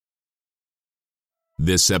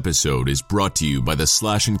This episode is brought to you by the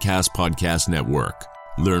Slash and Cast Podcast Network.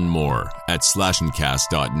 Learn more at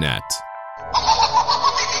slashandcast.net.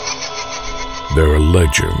 There are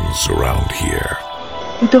legends around here.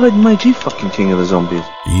 Who died in my fucking king of the zombies?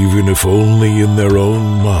 Even if only in their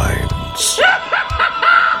own minds.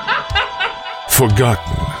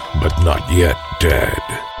 Forgotten, but not yet dead.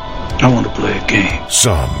 I want to play a game.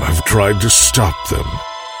 Some have tried to stop them,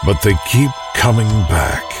 but they keep coming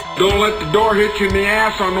back. Don't let the door hit you in the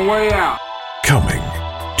ass on the way out. Coming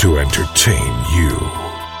to entertain you.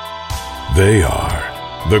 They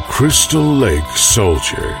are the Crystal Lake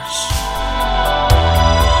Soldiers.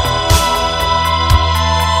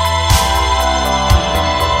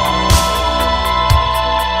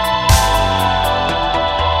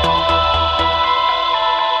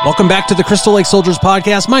 Welcome back to the Crystal Lake Soldiers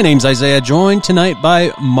podcast. My name's Isaiah, joined tonight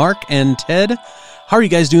by Mark and Ted. How are you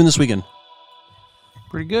guys doing this weekend?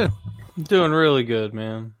 Pretty good. Doing really good,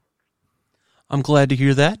 man. I'm glad to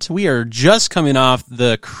hear that. We are just coming off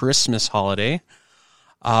the Christmas holiday.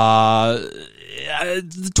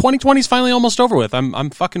 2020 is finally almost over with. I'm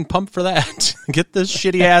fucking pumped for that. Get this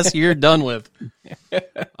shitty ass year done with.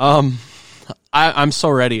 I'm so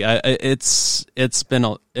ready. It's been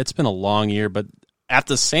a long year, but at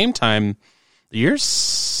the same time, the years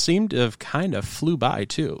seem to have kind of flew by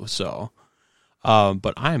too. So,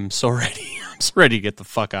 but I'm so ready. I'm so ready to get the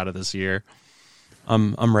fuck out of this year.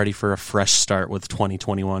 I'm ready for a fresh start with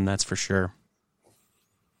 2021. That's for sure.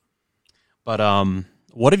 But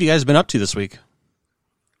what have you guys been up to this week?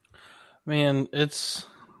 Man, it's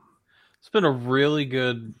been a really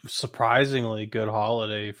good, surprisingly good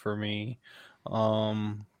holiday for me.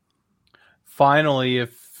 Finally,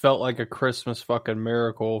 it felt like a Christmas fucking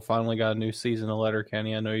miracle. Finally got a new season of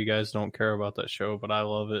Letterkenny. I know you guys don't care about that show, but I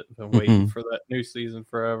love it. Been waiting for that new season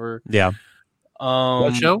forever. Yeah.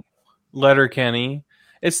 What show? Letterkenny.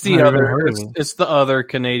 It's the other. It's the other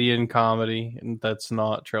Canadian comedy, and that's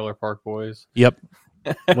not Trailer Park Boys. Yep.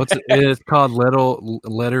 What's it? It's called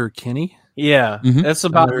Letterkenny. Yeah, Mhm. that's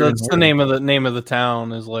the name of the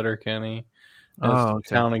town is Letterkenny. Oh, It's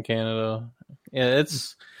a town in Canada. Yeah,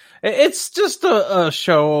 it's just a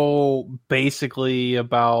show basically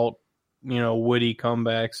about, witty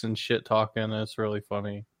comebacks and shit talking. It's really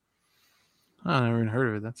funny. I never even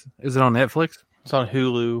heard of it. Is it on Netflix? It's on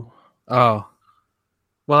Hulu. Oh,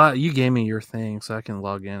 well, you gave me your thing, so I can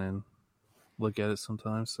log in and look at it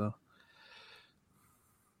sometimes. So,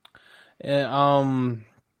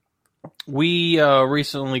 we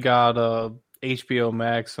recently got HBO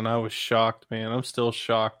Max, and I was shocked, man. I'm still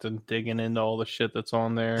shocked and digging into all the shit that's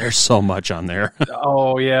on there. There's so much on there.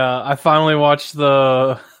 Oh yeah, I finally watched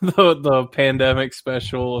the pandemic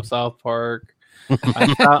special of South Park.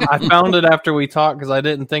 I found it after we talked because I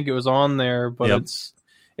didn't think it was on there, but Yep.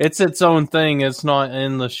 it's its own thing. It's not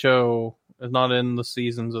in the show. It's not in the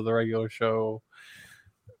seasons of the regular show.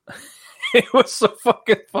 It was so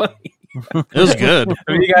fucking funny. It was good.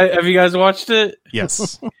 Have you guys watched it?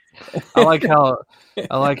 Yes. I like how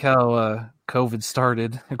COVID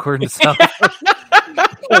started, according to South.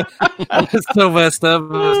 It's so messed up.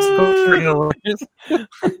 It's so freaking hilarious.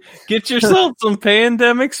 Get yourself some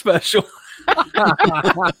pandemic special.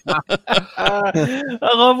 I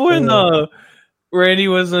love when Randy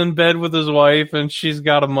was in bed with his wife and she's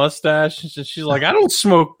got a mustache. And she's like, I don't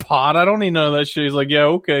smoke pot. I don't need none of that shit. He's like, yeah,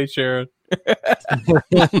 okay, Sharon.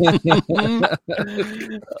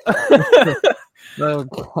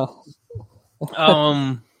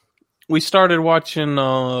 We started watching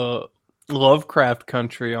Lovecraft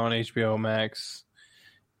Country on HBO Max.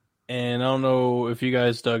 And I don't know if you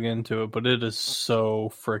guys dug into it, but it is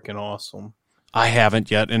so freaking awesome. I haven't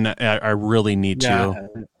yet, and I really need to.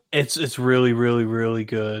 It's really, really, really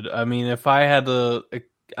good. I mean, if I had to,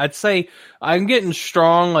 I'd say I'm getting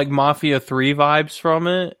strong like Mafia 3 vibes from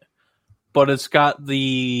it, but it's got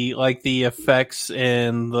the effects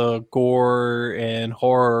and the gore and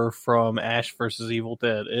horror from Ash vs. Evil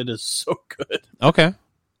Dead. It is so good. Okay.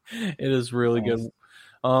 It is really good.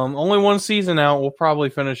 Only one season out. We'll probably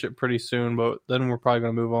finish it pretty soon, but then we're probably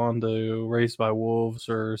going to move on to Raised by Wolves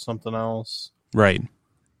or something else. Right.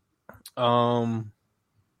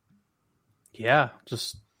 Yeah,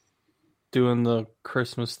 just doing the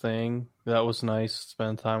Christmas thing. That was nice.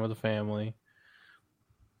 Spend time with the family.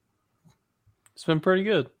 It's been pretty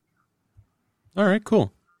good. All right,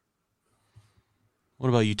 cool. What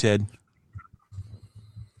about you, Ted?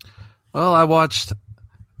 Well, I watched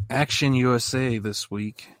Action USA this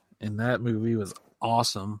week, and that movie was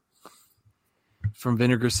awesome. From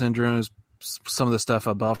Vinegar Syndrome, some of the stuff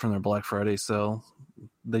I bought from their Black Friday sale.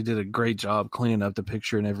 they did a great job cleaning up the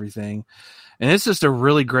picture and everything. And it's just a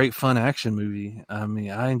really great, fun action movie. I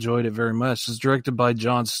mean, I enjoyed it very much. It's directed by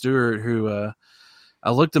Jon Stewart, who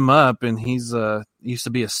I looked him up, and he's used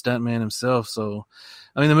to be a stuntman himself. So,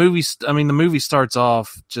 I mean, the movie starts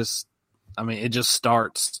off it just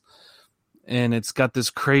starts, and it's got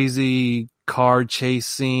this crazy car chase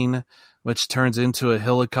scene, which turns into a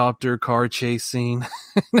helicopter car chase scene.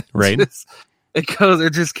 Right.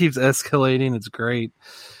 It just keeps escalating. It's great.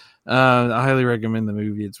 I highly recommend the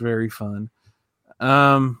movie. It's very fun.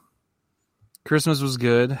 Christmas was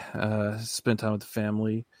good. Spent time with the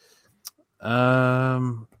family.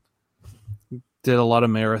 Did a lot of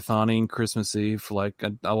marathoning Christmas Eve. Like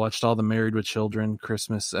I watched all the Married with Children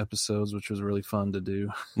Christmas episodes, which was really fun to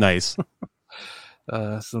do. Nice.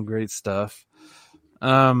 Some great stuff.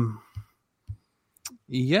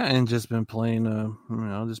 Yeah, and just been playing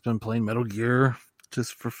Metal Gear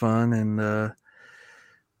just for fun, and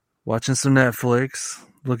watching some Netflix.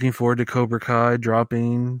 Looking forward to Cobra Kai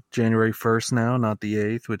dropping January 1st now, not the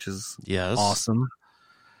 8th, which is awesome.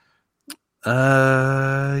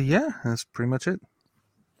 Yeah, that's pretty much it.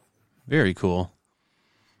 Very cool.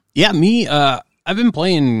 Yeah, me, I've been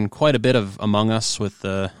playing quite a bit of Among Us with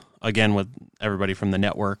everybody from the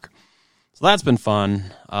network. So that's been fun.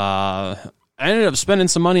 I ended up spending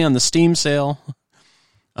some money on the Steam sale.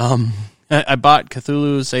 I bought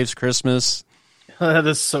Cthulhu Saves Christmas. That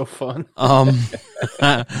is so fun.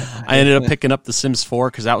 I ended up picking up The Sims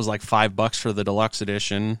 4 because that was like $5 for the deluxe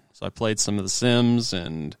edition. So I played some of The Sims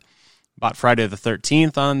and bought Friday the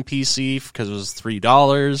 13th on PC because it was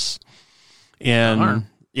 $3. And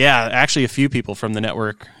yeah, actually a few people from the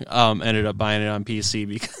network ended up buying it on PC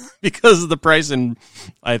because of the price. And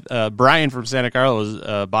Brian from Santa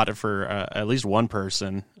Carlos bought it for at least one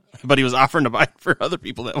person, but he was offering to buy it for other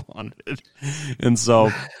people that wanted it. And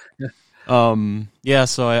so...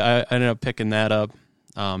 so I ended up picking that up,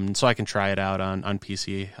 so I can try it out on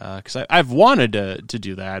PC, because I've wanted to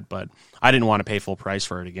do that, but I didn't want to pay full price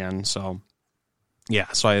for it again. So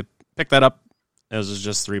yeah, so I picked that up. It was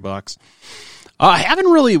just $3. I haven't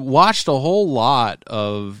really watched a whole lot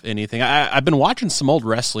of anything. I've been watching some old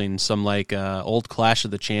wrestling, some like old Clash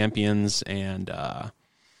of the Champions, and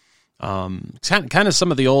kind of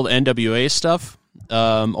some of the old NWA stuff.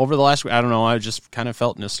 Over the last week, I don't know, I just kind of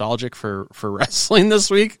felt nostalgic for wrestling this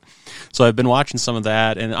week. So I've been watching some of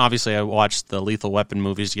that, and obviously I watched the Lethal Weapon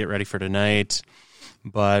movies to get ready for tonight.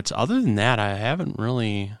 But other than that, I haven't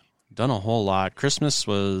really done a whole lot. Christmas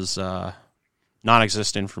was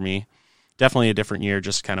non-existent for me. Definitely a different year,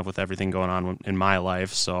 just kind of with everything going on in my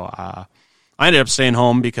life. So I ended up staying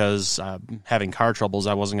home because having car troubles.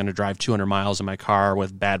 I wasn't going to drive 200 miles in my car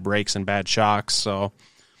with bad brakes and bad shocks. So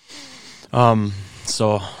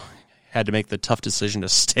had to make the tough decision to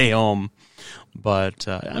stay home. But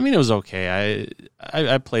I mean, it was okay.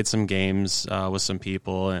 I played some games with some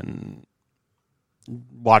people and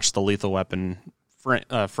watched the Lethal Weapon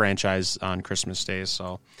franchise on Christmas Day.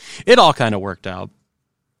 So it all kind of worked out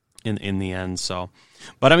in the end. So,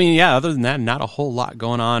 but I mean, yeah, other than that, not a whole lot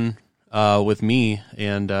going on with me.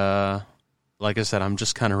 And like I said, I'm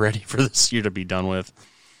just kind of ready for this year to be done with.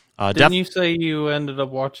 Didn't you say you ended up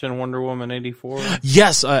watching Wonder Woman 84?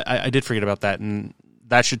 Yes, I did forget about that, and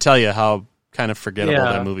that should tell you how kind of forgettable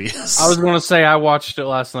that movie is. I was going to say I watched it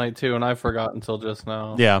last night too, and I forgot until just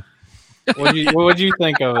now. Yeah. What would you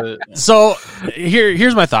think of it? So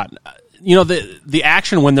here's my thought. You know, the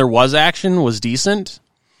action when there was action was decent.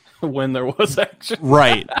 When there was action,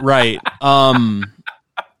 right.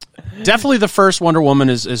 Definitely the first Wonder Woman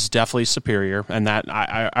is definitely superior, and that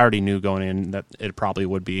I already knew going in that it probably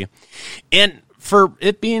would be. And for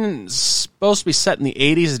it being supposed to be set in the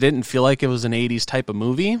 80s, it didn't feel like it was an 80s type of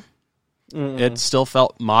movie. It still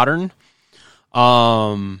felt modern.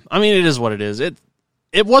 I mean, it is what it is. It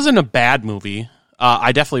wasn't a bad movie.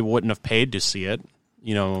 I definitely wouldn't have paid to see it.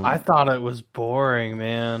 You know, I thought it was boring,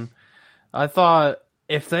 man. I thought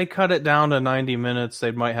if they cut it down to 90 minutes,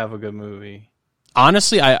 they might have a good movie.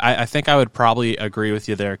 Honestly, I think I would probably agree with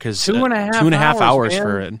you there because 2.5 hours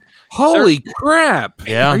for it. Holy crap!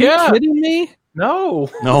 Yeah, are you kidding me? No.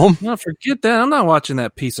 No, forget that. I'm not watching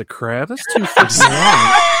that piece of crap. That's too freaking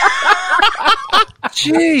long.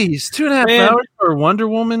 Jeez, 2.5 hours for a Wonder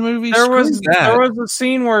Woman movie. There was a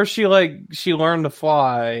scene where she learned to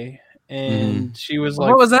fly, and she was like,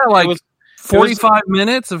 "What was that like?" 45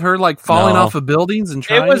 minutes of her like falling off of buildings and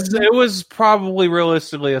trying. It was probably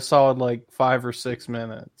realistically a solid like 5 or 6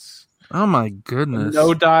 minutes. Oh my goodness!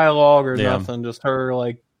 No dialogue or nothing, just her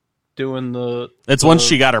like doing the. It's once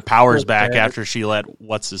she got her powers back after she let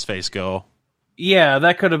what's his face go. Yeah,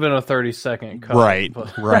 that could have been a 30-second cut.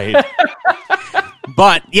 Right.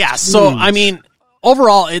 But yeah, so I mean,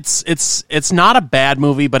 overall, it's not a bad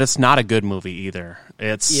movie, but it's not a good movie either.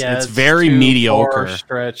 It's very too mediocre, far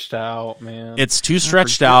stretched out, man. It's too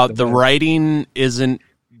stretched out. The writing isn't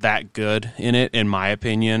that good in it, in my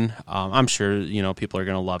opinion. I'm sure people are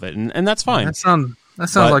going to love it, and that's fine. That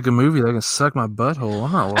sounds like a movie that can suck my butthole.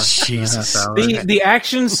 I'm not watching. Jesus. The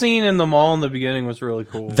action scene in the mall in the beginning was really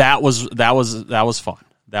cool. That was fun.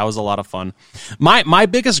 That was a lot of fun. My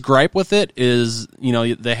biggest gripe with it is,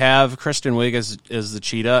 they have Kristen Wiig as the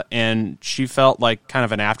cheetah, and she felt like kind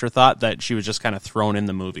of an afterthought that she was just kind of thrown in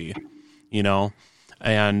the movie,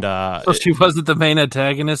 And so she wasn't the main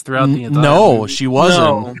antagonist throughout the entire movie? She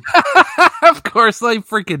wasn't. No. Of course, like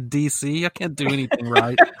freaking DC. I can't do anything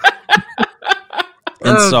right.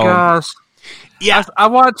 And gosh. Yeah, I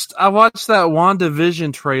watched that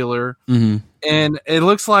WandaVision trailer, and it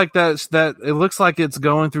looks like it looks like it's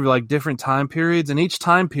going through like different time periods, and each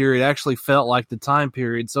time period actually felt like the time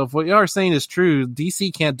period. So if what you are saying is true,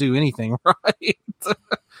 DC can't do anything right.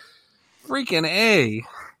 Freaking A.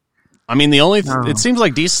 I mean, it seems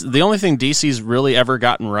like the only thing DC's really ever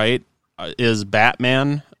gotten right is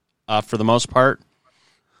Batman, for the most part,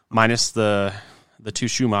 minus the two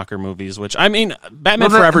Schumacher movies, which, I mean, Batman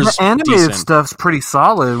Forever's the animated decent. stuff's pretty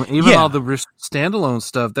solid. Even all the standalone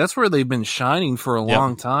stuff, that's where they've been shining for a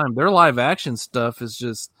long time. Their live action stuff is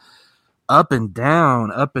just up and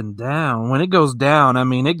down, up and down. When it goes down, I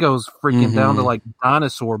mean, it goes freaking down to like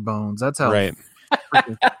dinosaur bones. That's how. Right.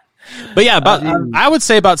 But yeah, I would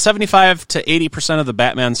say about 75 to 80% of the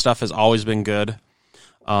Batman stuff has always been good.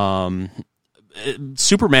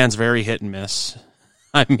 Superman's very hit and miss.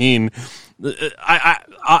 I mean,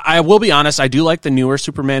 I will be honest. I do like the newer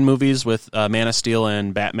Superman movies with Man of Steel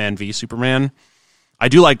and Batman v Superman. I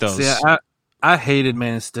do like those. Yeah, I hated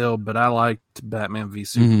Man of Steel, but I liked Batman v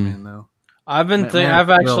Superman though. I've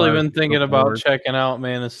actually been thinking about checking out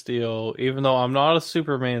Man of Steel, even though I'm not a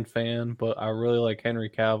Superman fan, but I really like Henry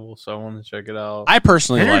Cavill, so I want to check it out. I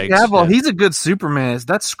personally like Cavill. He's a good Superman.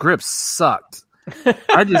 That script sucked.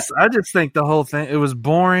 I just think the whole thing, it was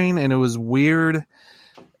boring and it was weird.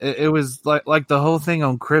 It was like the whole thing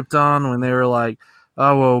on Krypton when they were like,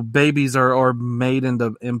 oh, well, babies are made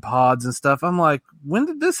in pods and stuff. I'm like, when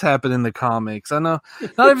did this happen in the comics? I know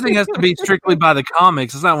not everything has to be strictly by the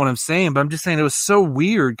comics. That's not what I'm saying, but I'm just saying it was so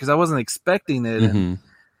weird because I wasn't expecting it. And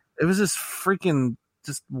it was just freaking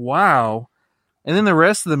just wow. And then the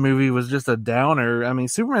rest of the movie was just a downer. I mean,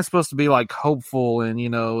 Superman's supposed to be like hopeful and,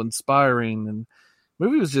 inspiring, and the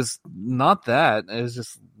movie was just not that. It was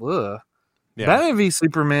just, ugh. Yeah. Batman v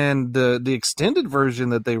Superman, the extended version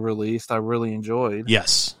that they released, I really enjoyed.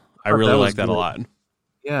 Yes, I really like that a lot.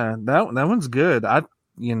 Yeah, that one's good. I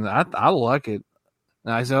like it.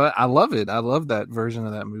 I love it. I love that version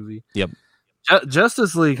of that movie. Yep.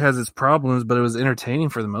 Justice League has its problems, but it was entertaining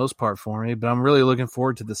for the most part for me. But I'm really looking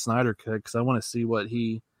forward to the Snyder Cut because I want to see what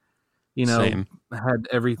he, Same. had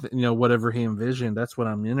everything, whatever he envisioned. That's what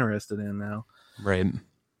I'm interested in now. Right.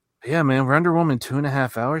 Yeah, man, Wonder Woman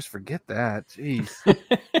 2.5 hours. Forget that. Jeez,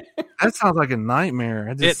 that sounds like a nightmare.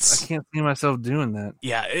 I can't see myself doing that.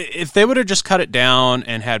 Yeah, if they would have just cut it down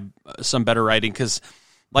and had some better writing, because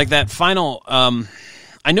like that final,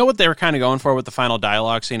 I know what they were kind of going for with the final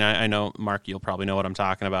dialogue scene. I know, Mark, you'll probably know what I'm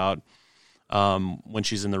talking about. When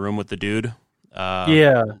she's in the room with the dude,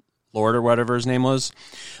 Lord or whatever his name was,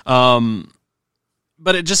 but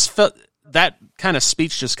it just felt, that kind of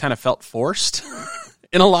speech just kind of felt forced.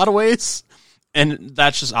 In a lot of ways, and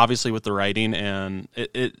that's just obviously with the writing, and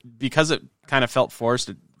it because it kind of felt forced,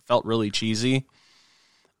 it felt really cheesy.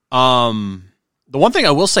 The one thing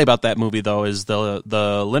I will say about that movie though is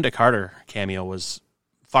the Linda Carter cameo was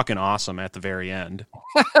fucking awesome at the very end.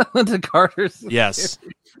 Linda Carter's yes.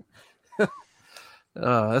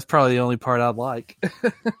 That's probably the only part I'd like.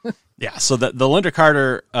 Yeah, so the Linda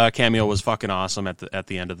Carter cameo was fucking awesome at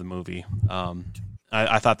the end of the movie.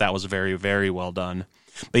 I thought that was very, very well done.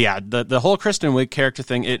 But yeah, the whole Kristen Wiig character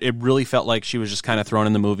thing, it really felt like she was just kind of thrown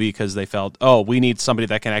in the movie because they felt, oh, we need somebody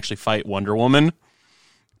that can actually fight Wonder Woman.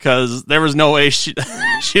 Because there was no way she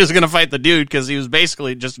was going to fight the dude, because he was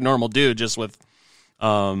basically just a normal dude, just with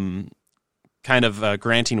kind of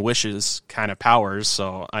granting wishes kind of powers.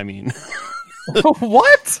 So, I mean...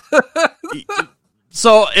 What?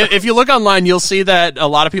 So if you look online, you'll see that a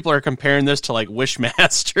lot of people are comparing this to like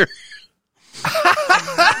Wishmaster.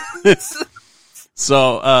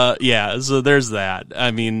 So so there's that.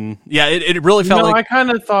 I mean, yeah, it really felt like, I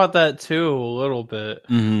kind of thought that too a little bit.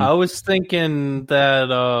 I was thinking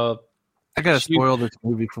that I gotta spoil this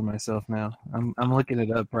movie for myself now. I'm looking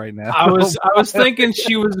it up right now. I was thinking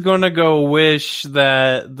she was gonna go wish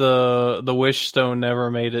that the Wish Stone never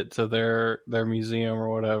made it to their museum or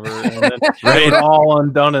whatever, and then it would all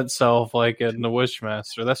undone itself like in the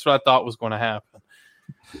Wishmaster. That's what I thought was going to happen.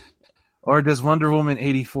 Or does Wonder Woman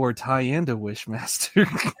 84 tie into Wishmaster?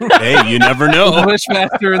 Hey, you never know.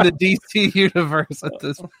 Wishmaster in the DC universe at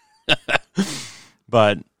this.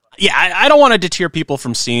 But yeah, I don't want to deter people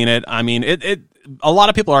from seeing it. I mean, it a lot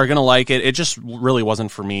of people are going to like it. It just really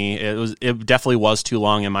wasn't for me. It definitely was too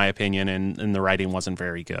long in my opinion, and the writing wasn't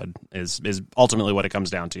very good. Is ultimately what it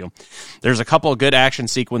comes down to. There's a couple of good action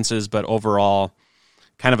sequences, but overall,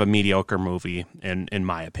 kind of a mediocre movie in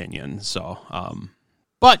my opinion. So,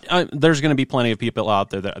 but there's going to be plenty of people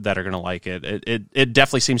out there that are going to like it. It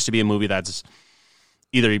definitely seems to be a movie that's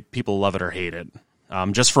either people love it or hate it.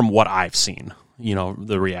 Just from what I've seen,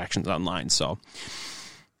 the reactions online. So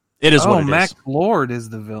it is what it is. Max Lord is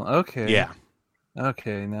the villain. Okay. Yeah.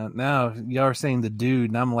 Okay. Now y'all are saying the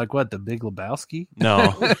dude, and I'm like, what? The Big Lebowski?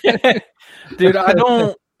 No, dude. I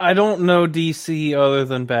don't know DC other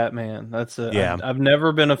than Batman. That's it. Yeah. I've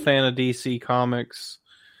never been a fan of DC comics.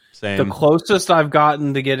 same. The closest I've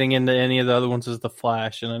gotten to getting into any of the other ones is the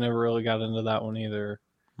Flash, and I never really got into that one either.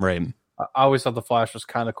 Right. I always thought the Flash was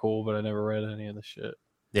kind of cool, but I never read any of the shit.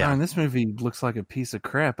 Yeah. Man, this movie looks like a piece of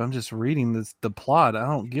crap. I'm just reading the plot. I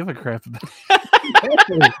don't give a crap about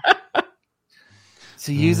it.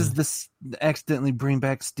 So he uses this to accidentally bring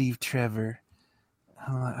back Steve Trevor.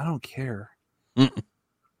 I'm like, I don't care.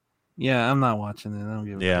 Yeah, I'm not watching it. I don't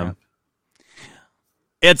give a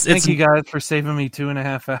crap. Thank you guys for saving me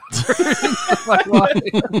 2.5 hours. Like, why?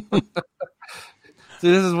 See,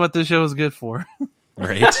 this is what this show is good for.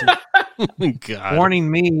 Right. God. Warning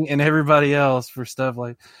me and everybody else for stuff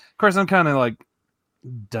like. Of course, I'm kind of like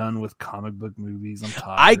done with comic book movies. I'm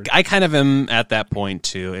tired. I kind of am at that point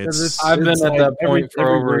too. I've been at like that point for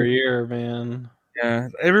over everywhere. a year, man. Yeah,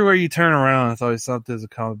 everywhere you turn around, it's always something as a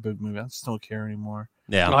comic book movie. I just don't care anymore.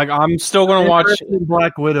 Yeah. Like I'm still gonna watch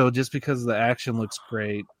Black Widow just because the action looks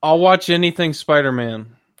great. I'll watch anything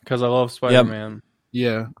Spider-Man because I love Spider-Man.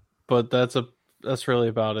 Yeah, but that's really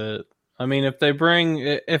about it. I mean, if they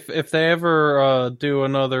ever do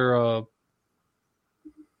another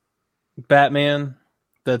Batman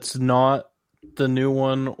that's not the new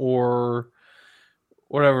one or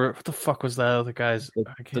whatever, what the fuck was that other guy's?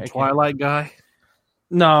 The Twilight guy.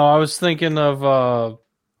 No, I was thinking of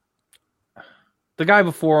the guy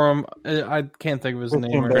before him. I can't think of his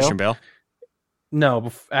name. Christian Bale.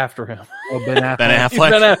 No, after him. Oh, Ben Affleck. Ben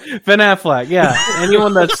Affleck. Ben Affleck, yeah.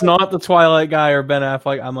 Anyone that's not the Twilight guy or Ben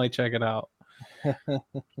Affleck, I might check it out.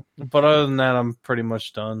 But other than that, I'm pretty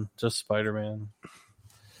much done. Just Spider-Man.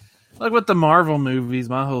 Like with the Marvel movies,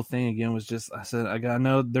 my whole thing again was just I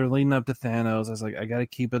know they're leading up to Thanos. I was like, I got to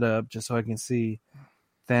keep it up just so I can see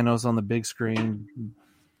Thanos on the big screen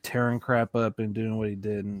tearing crap up and doing what he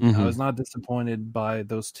did. And I was not disappointed by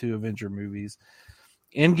those two Avenger movies.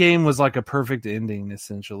 Endgame was like a perfect ending,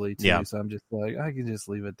 essentially, too. Yeah. So I'm just like, I can just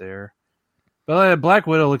leave it there. But Black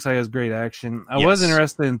Widow looks like it has great action. I was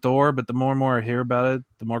interested in Thor, but the more and more I hear about it,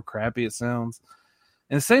 the more crappy it sounds.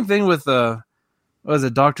 And the same thing with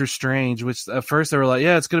Doctor Strange, which at first they were like,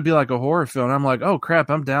 yeah, it's going to be like a horror film. And I'm like, oh, crap,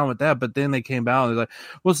 I'm down with that. But then they came out and they're like,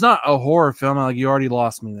 well, it's not a horror film. I'm like, you already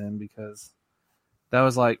lost me then because that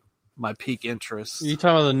was like my peak interest. Are you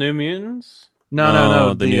talking about the New Mutants?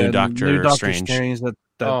 No. The new Doctor Strange.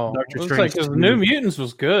 Doctor Strange. The New Mutants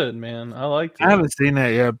was good, man. I liked it. I haven't seen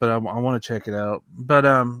that yet, but I want to check it out. But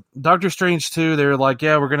Doctor Strange 2, they're like,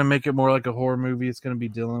 yeah, we're going to make it more like a horror movie. It's going to be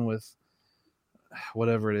dealing with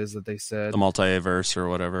whatever it is that they said. The multiverse or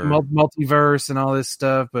whatever. Multiverse and all this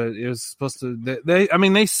stuff, but it was supposed to...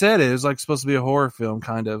 They said it was like supposed to be a horror film,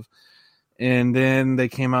 kind of. And then they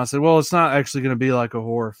came out and said, well, it's not actually going to be like a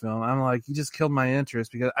horror film. I'm like, you just killed my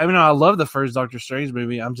interest because I love the first Doctor Strange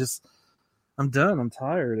movie. I'm done. I'm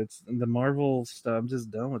tired. It's the Marvel stuff. I'm just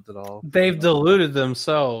done with it all. They've deluded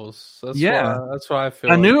themselves. That's why I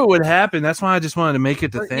feel. I knew it would happen. That's why I just wanted to make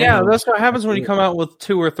it to Thanos. Yeah, that's what happens when you come out with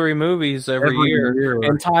 2 or 3 movies every year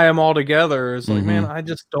and tie them all together. It's like, man, I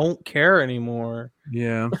just don't care anymore.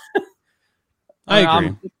 Yeah. I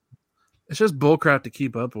agree. It's just bullcrap to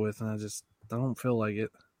keep up with, and I don't feel like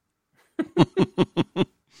it.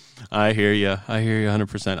 I hear you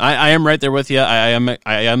 100%. I am right there with you. I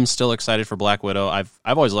am still excited for Black Widow. I've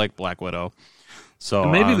always liked Black Widow. So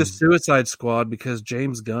and maybe the Suicide Squad because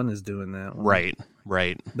James Gunn is doing that one.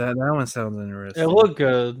 Right. That one sounds interesting. It looked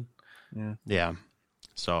good. Yeah.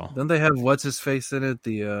 So don't they have what's his face in it?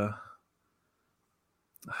 The oh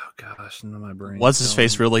gosh, into my brain. What's his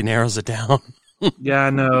face really narrows it down. Yeah, I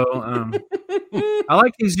know. I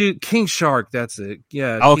like these King Shark. That's it.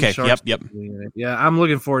 Yeah. Okay. King Shark's Yep. Yeah, I'm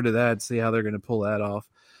looking forward to that. See how they're going to pull that off.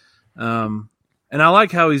 And I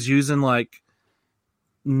like how he's using like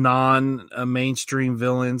non-mainstream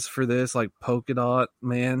villains for this, like Polka Dot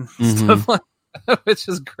Man, stuff like that, which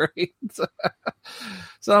is great.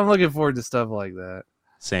 So I'm looking forward to stuff like that.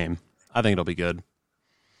 Same. I think it'll be good.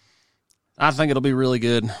 I think it'll be really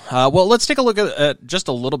good. Well, let's take a look at just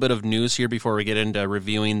a little bit of news here before we get into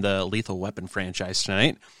reviewing the Lethal Weapon franchise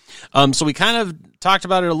tonight. So we kind of talked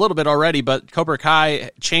about it a little bit already, but Cobra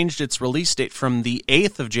Kai changed its release date from the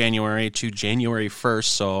 8th of January to January 1st.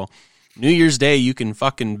 So New Year's Day, you can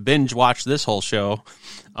fucking binge watch this whole show.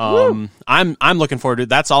 I'm looking forward to it.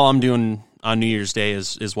 That's all I'm doing on New Year's Day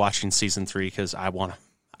is watching season 3 because I want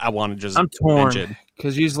to just I'm binge it. torn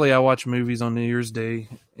because usually I watch movies on New Year's Day,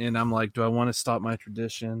 and I'm like, do I want to stop my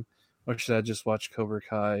tradition, or should I just watch Cobra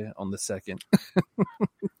Kai on the 2nd?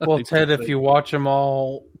 Well, Ted, if you watch them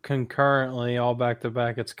all concurrently, all back to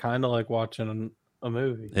back, it's kind of like watching a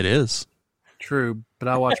movie. It is. True, but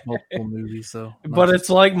I watch multiple movies, so. But it's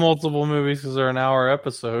like multiple movies because they're an hour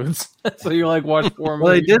episodes. So you like watch 4 movies.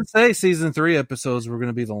 Well, they did say season 3 episodes were going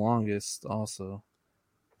to be the longest, also.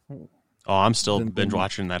 Oh, I'm still binge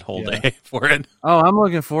watching that whole day for it. Oh, I'm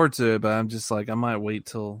looking forward to it, but I'm just like, I might wait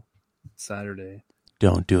till Saturday.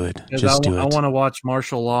 Don't do it. Just do it. I want to watch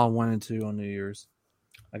Martial Law 1 and 2 on New Year's.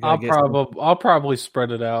 I'll probably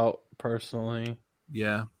spread it out personally.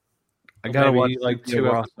 Yeah. I Or gotta maybe watch like Cynthia 2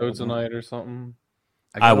 Rothrock. episodes a night or something.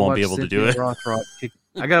 I won't be able to do it.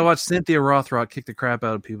 I gotta watch Cynthia Rothrock kick the crap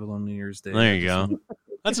out of people on New Year's Day. There you go.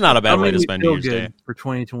 That's not a bad way to spend New Year's Day. For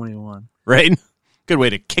 2021. Right? Good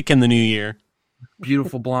way to kick in the new year.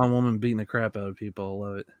 Beautiful blonde woman beating the crap out of people. I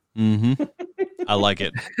love it. Mm-hmm. I like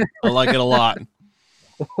it. I like it a lot.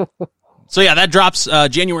 So yeah, that drops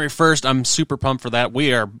January 1st. I'm super pumped for that.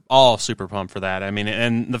 We are all super pumped for that. I mean,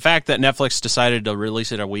 and the fact that Netflix decided to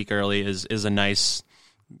release it a week early is a nice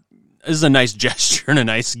gesture and a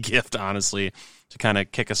nice gift, honestly, to kind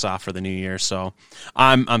of kick us off for the new year. So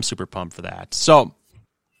I'm super pumped for that. So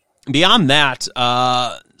beyond that,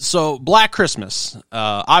 so Black Christmas.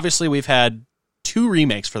 Obviously, we've had 2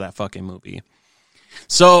 remakes for that fucking movie.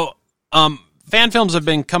 So fan films have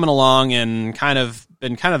been coming along and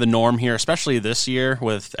been kind of the norm here, especially this year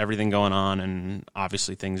with everything going on and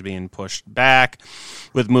obviously things being pushed back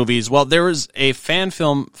with movies. Well, there was a fan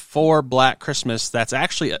film for Black Christmas that's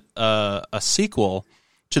actually a sequel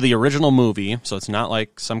to the original movie, so it's not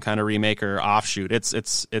like some kind of remake or offshoot.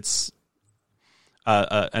 It's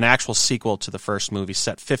an actual sequel to the first movie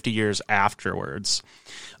set 50 years afterwards,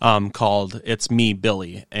 called It's Me,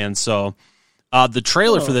 Billy. And so the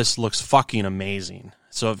trailer for this looks fucking amazing.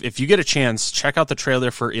 So if you get a chance, check out the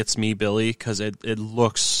trailer for It's Me, Billy, because it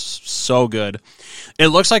looks so good. It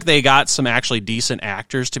looks like they got some actually decent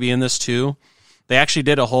actors to be in this too. They actually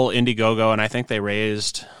did a whole Indiegogo, and I think they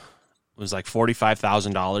raised, it was like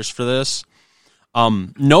 $45,000 for this.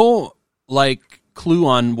 No clue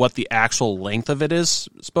on what the actual length of it is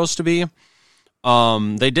supposed to be.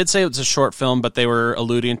 They did say it was a short film, but they were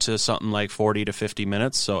alluding to something like 40 to 50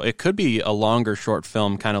 minutes. So it could be a longer short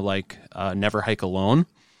film, kind of like Never Hike Alone.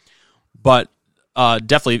 But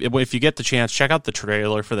definitely, if you get the chance, check out the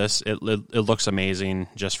trailer for this. It looks amazing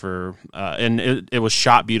just for, and it was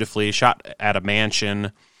shot beautifully, shot at a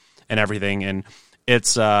mansion and everything. And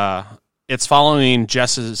it's following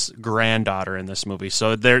Jess's granddaughter in this movie.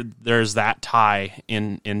 So there's that tie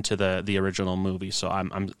into the original movie. So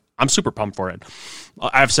I'm super pumped for it.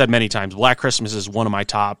 I've said many times, Black Christmas is one of my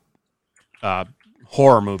top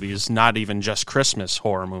horror movies, not even just Christmas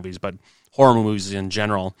horror movies, but horror movies in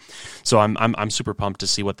general. So I'm super pumped to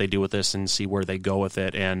see what they do with this and see where they go with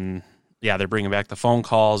it. And yeah, they're bringing back the phone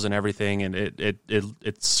calls and everything, and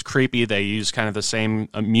it's creepy. They use kind of the same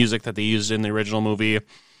music that they used in the original movie.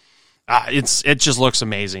 It just looks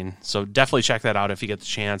amazing. So definitely check that out if you get the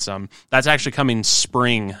chance. That's actually coming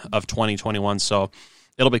spring of 2021. So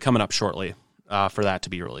it'll be coming up shortly for that to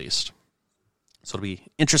be released. So it'll be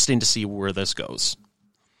interesting to see where this goes.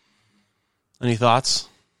 Any thoughts?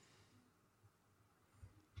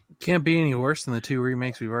 Can't be any worse than the 2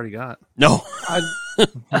 remakes we've already got. No.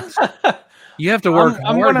 You have to work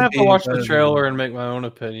I'm hard going to have to be watch the better trailer and make my own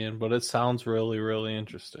opinion, but it sounds really, really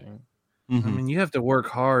interesting. Mm-hmm. I mean, you have to work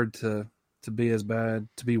hard to be as bad,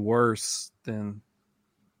 to be worse than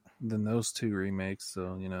those 2 remakes.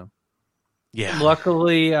 So, Yeah.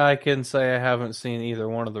 Luckily, I can say I haven't seen either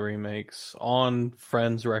one of the remakes on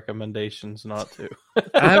friends' recommendations not to.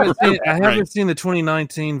 I haven't Right. seen the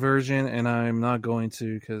 2019 version, and I'm not going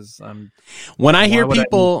to because I'm. When I hear would I need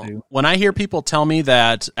people to? when I hear people tell me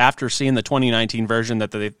that after seeing the 2019 version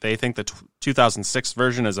that they think the 2006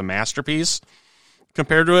 version is a masterpiece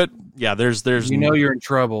compared to it, yeah, there's You're in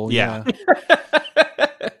trouble. Yeah.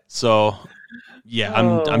 So yeah,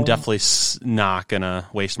 I'm definitely not gonna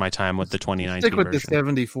waste my time with the 2019 Stick with version. the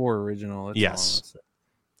 74 original. That's Yes. all I'm gonna say.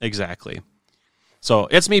 Exactly. So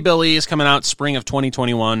It's Me, Billy is coming out spring of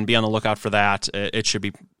 2021. Be on the lookout for that. It should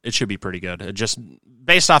be pretty good. It just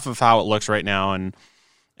based off of how it looks right now and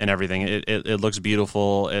everything. It looks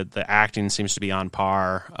beautiful. The acting seems to be on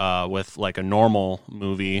par with like a normal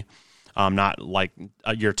movie, not like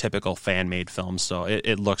your typical fan made film. So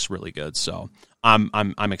it looks really good. So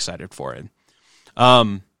I'm excited for it.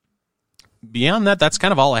 Beyond that, that's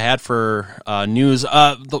kind of all I had for news.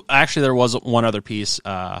 Actually, there was one other piece.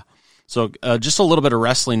 So just a little bit of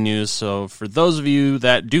wrestling news. So for those of you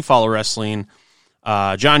that do follow wrestling,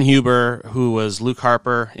 John Huber, who was Luke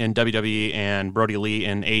Harper in WWE and Brody Lee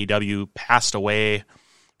in AEW, passed away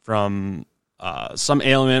from some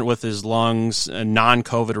ailment with his lungs,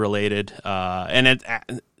 non-COVID related. And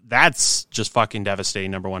that's just fucking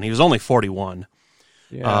devastating, number one. He was only 41.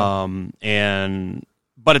 Yeah.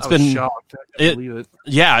 But it's I was been shocked. I couldn't believe it.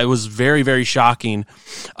 Yeah, it was very, very shocking.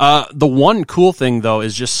 The one cool thing, though,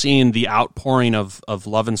 is just seeing the outpouring of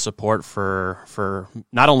love and support for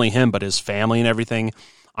not only him, but his family and everything.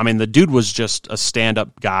 I mean, the dude was just a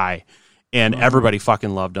stand-up guy, and everybody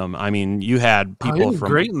fucking loved him. I mean, you had people from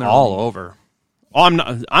great in the all ring. over.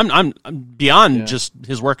 Oh, I'm beyond just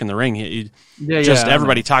his work in the ring.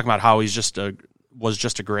 Everybody talking about how he's was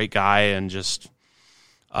just a great guy and just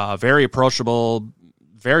very approachable,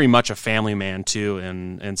 very much a family man too,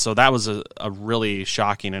 and so that was a really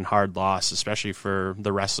shocking and hard loss, especially for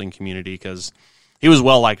the wrestling community, because he was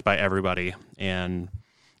well liked by everybody, and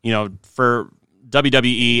for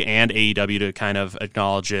WWE and AEW to kind of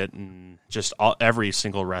acknowledge it, and just every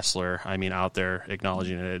single wrestler, I mean, out there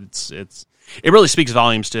acknowledging it, it really speaks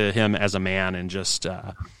volumes to him as a man and just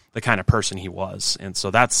the kind of person he was, and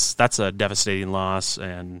so that's a devastating loss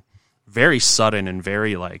and very sudden and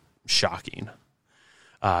very like shocking.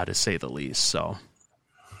 To say the least. So,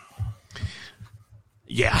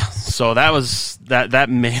 yeah. So that was that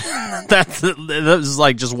was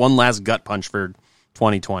like just one last gut punch for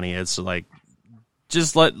 2020. It's like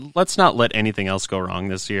let's not let anything else go wrong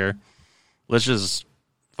this year. Let's just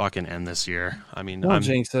fucking end this year. I mean, Don't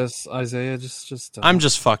jinx us, Isaiah. Just I'm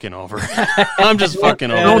just fucking over. I'm just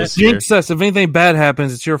fucking over don't this year. jinx us. If anything bad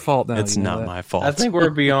happens, it's your fault now. It's not my fault. I think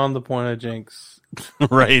we're beyond the point of jinx.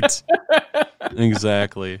 Right.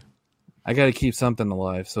 Exactly. I got to keep something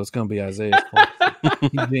alive, so it's going to be Isaiah's fault. He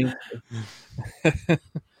jinxed it.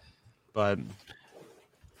 But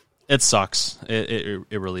it sucks. It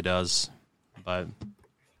really does. But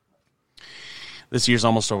this year's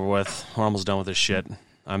almost over with. We're almost done with this shit.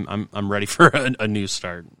 I'm ready for a new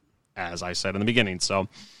start, as I said in the beginning. So,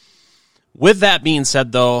 with that being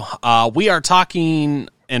said, though, we are talking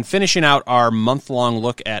and finishing out our month-long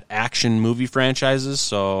look at action movie franchises.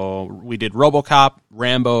 So we did RoboCop,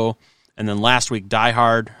 Rambo, and then last week Die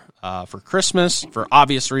Hard for Christmas for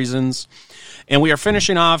obvious reasons. And we are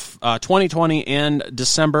finishing off 2020 and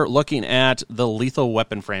December looking at the Lethal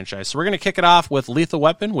Weapon franchise. So we're going to kick it off with Lethal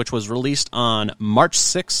Weapon, which was released on March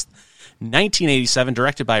 6th, 1987,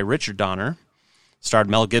 directed by Richard Donner. Starred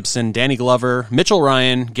Mel Gibson, Danny Glover, Mitchell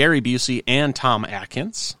Ryan, Gary Busey, and Tom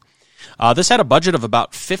Atkins. This had a budget of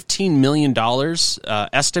about $15 million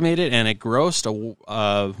estimated, and it grossed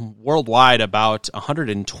worldwide about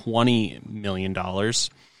 $120 million.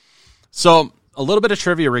 So a little bit of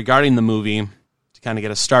trivia regarding the movie to kind of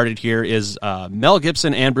get us started here is Mel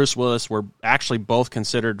Gibson and Bruce Willis were actually both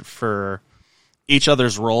considered for each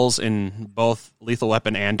other's roles in both Lethal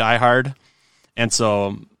Weapon and Die Hard. And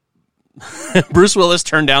so Bruce Willis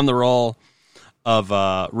turned down the role of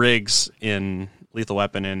Riggs in Lethal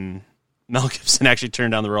Weapon, and Mel Gibson actually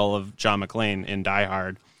turned down the role of John McClane in Die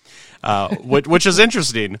Hard, which is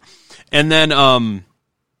interesting. And then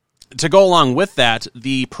to go along with that,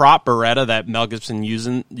 the prop Beretta that Mel Gibson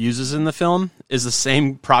uses in the film is the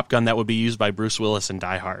same prop gun that would be used by Bruce Willis in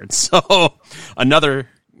Die Hard. So another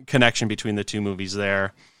connection between the two movies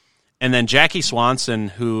there. And then Jackie Swanson,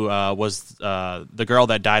 who was the girl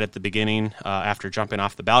that died at the beginning after jumping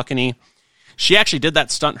off the balcony, she actually did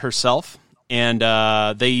that stunt herself. And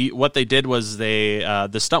what they did was the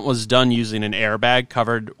stunt was done using an airbag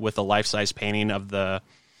covered with a life-size painting of the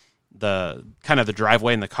kind of the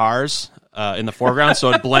driveway and the cars in the foreground,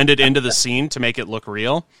 so it blended into the scene to make it look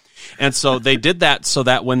real. And so they did that so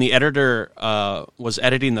that when the editor was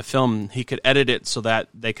editing the film, he could edit it so that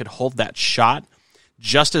they could hold that shot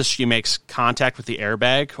just as she makes contact with the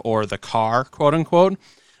airbag or the car, quote unquote,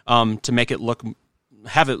 to make it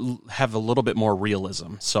have a little bit more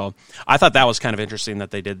realism. So I thought that was kind of interesting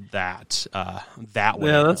that they did that that way.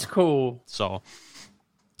 Yeah, that's cool. So,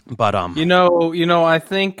 but you know, I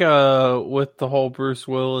think with the whole Bruce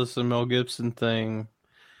Willis and Mel Gibson thing,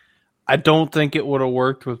 I don't think it would have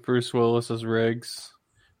worked with Bruce Willis as Riggs,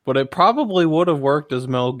 but it probably would have worked as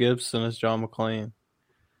Mel Gibson as John McClane.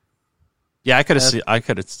 Yeah, I could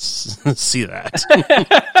have see that.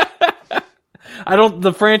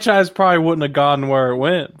 The franchise probably wouldn't have gotten where it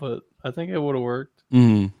went, but I think it would have worked.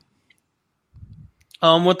 Mm.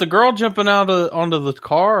 With the girl jumping out onto the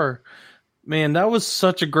car, man, that was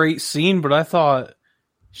such a great scene, but I thought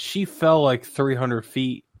she fell like 300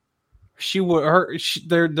 feet.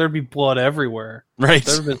 There'd be blood everywhere. Right.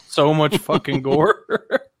 There'd been so much fucking gore.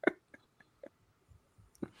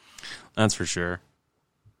 That's for sure.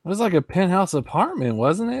 It was like a penthouse apartment,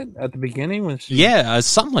 wasn't it? At the beginning when she... Yeah,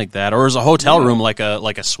 something like that. Or it was a hotel room, like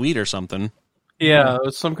a suite or something. Yeah, it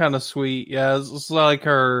was some kind of suite. Yeah, it was like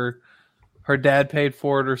her dad paid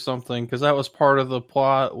for it or something, because that was part of the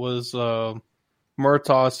plot was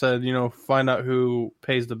Murtaugh said, find out who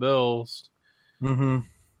pays the bills. Mm-hmm.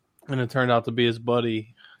 And it turned out to be his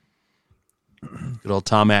buddy. Good old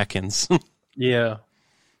Tom Atkins. Yeah.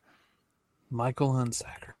 Michael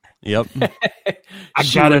Hunsaker. Yep.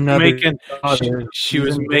 She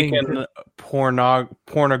was making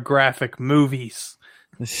pornographic movies.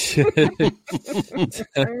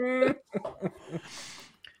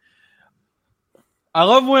 I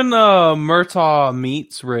love when Murtaugh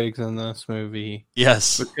meets Riggs in this movie.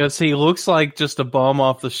 Yes. Because he looks like just a bum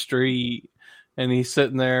off the street. And he's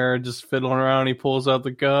sitting there just fiddling around. He pulls out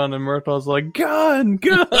the gun, and Murtaugh's like, gun!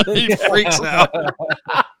 He freaks out.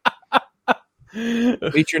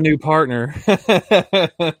 Meet your new partner.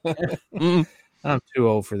 I'm too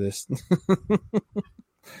old for this.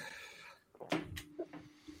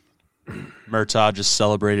 Murtaugh just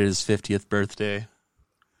celebrated his 50th birthday.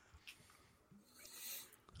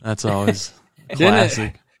 That's always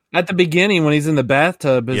classic. At the beginning, when he's in the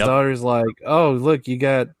bathtub, his daughter's like, oh, look, you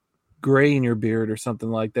got gray in your beard or something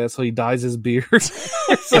like that. So he dyes his beard.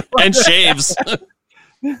 And shaves.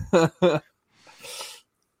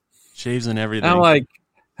 Shaves and everything. I'm like,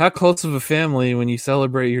 how close of a family when you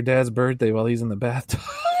celebrate your dad's birthday while he's in the bathtub?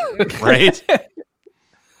 Right?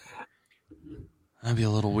 That'd be a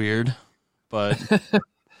little weird, but it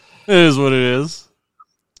is what it is.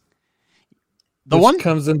 The one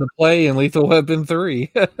comes into play in Lethal Weapon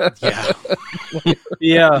 3. Yeah.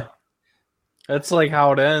 Yeah. That's like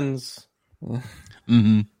how it ends.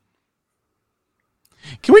 Mm-hmm.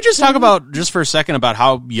 Can we just talk about, just for a second, about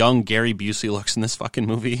how young Gary Busey looks in this fucking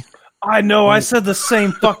movie? I know, I said the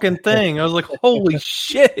same fucking thing. I was like, holy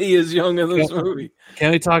shit, he is young in this movie. Can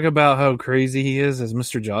we talk about how crazy he is as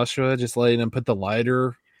Mr. Joshua, just letting him put the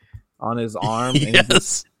lighter on his arm and he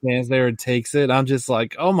just stands there and takes it? I'm just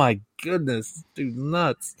like, oh my goodness, dude,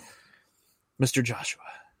 nuts. Mr. Joshua,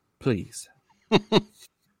 please.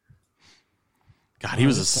 God, he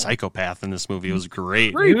was a psychopath in this movie. It was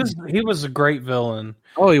great. He was a great villain.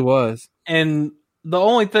 Oh, he was. And the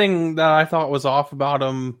only thing that I thought was off about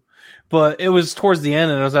him, but it was towards the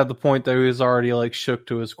end, and it was at the point that he was already like shook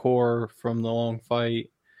to his core from the long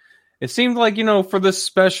fight. It seemed like, for this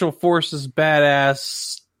special forces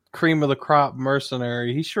badass cream of the crop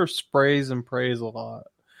mercenary, he sure sprays and prays a lot.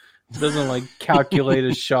 He doesn't like calculate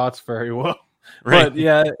his shots very well. Right. But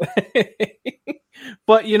yeah.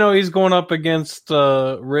 But he's going up against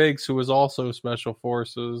Riggs, who was also special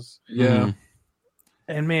forces. Yeah. Mm-hmm.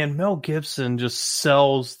 And man, Mel Gibson just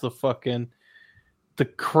sells the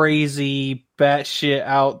crazy batshit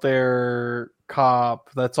out there cop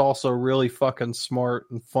that's also really fucking smart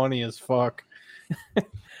and funny as fuck.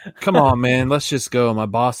 Come on, man. Let's just go. My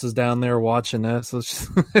boss is down there watching us. Let's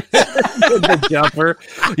just the jumper.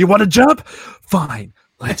 You want to jump? Fine.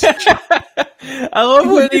 Let's jump. I love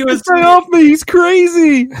when he was right off me. He's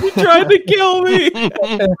crazy. He tried to kill me.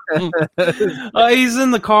 He's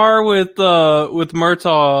in the car with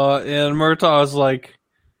Murtaugh, and Murtaugh's like,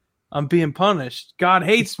 I'm being punished. God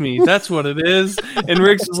hates me. That's what it is. And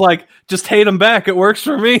Riggs is like, just hate him back. It works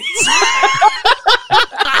for me.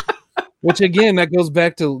 Which again, that goes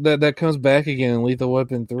back to that comes back again in Lethal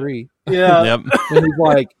Weapon 3. Yeah. Yep.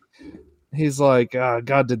 And he's like,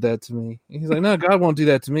 God did that to me. He's like, no, God won't do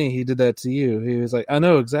that to me. He did that to you. He was like, I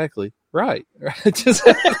know exactly. Right. Just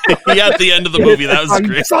yeah, at the end of the movie, that was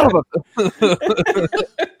great. Son of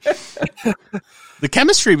The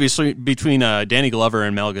chemistry between Danny Glover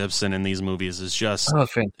and Mel Gibson in these movies is just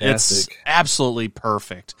fantastic. It's absolutely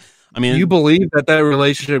perfect. I mean, you believe that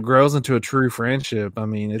relationship grows into a true friendship. I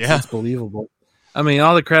mean, it's believable. I mean,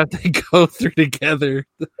 all the crap they go through together.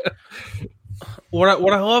 What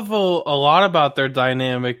I love a lot about their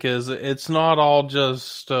dynamic is it's not all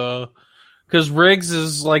just because Riggs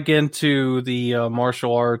is like into the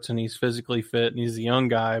martial arts and he's physically fit and he's a young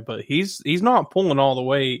guy, but he's not pulling all the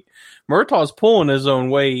weight. Murtaugh's pulling his own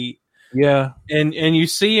weight. Yeah, and you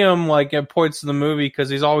see him like at points in the movie because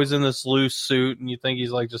he's always in this loose suit and you think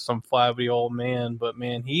he's like just some flabby old man, but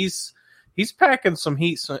man, he's packing some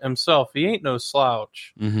heat himself. He ain't no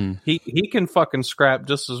slouch. Mm-hmm. He can fucking scrap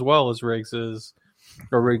just as well as Riggs is,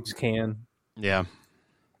 or Riggs can. Yeah,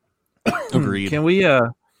 agreed. Can we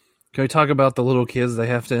talk about the little kids they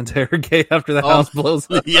have to interrogate after the house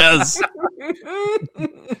blows up? Yes.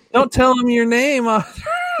 Don't tell them your name.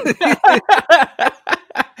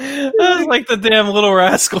 That's like the damn Little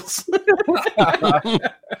Rascals.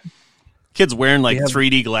 Kids wearing like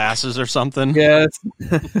 3D glasses or something. Yes.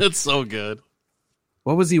 It's so good.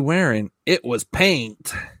 What was he wearing? It was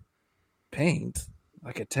paint. Paint?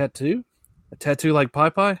 Like a tattoo? A tattoo like Pie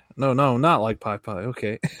Pie? No, not like Pie Pie.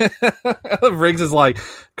 Okay. Riggs is like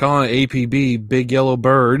calling it APB, Big Yellow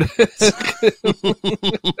Bird.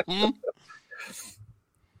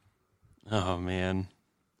 Oh, man.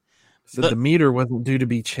 So the meter wasn't due to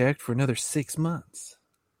be checked for another 6 months.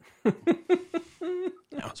 That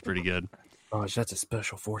was pretty good. Gosh, that's a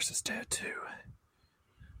Special Forces tattoo.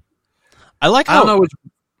 I like how... I don't know which...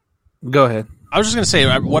 Go ahead. I was just going to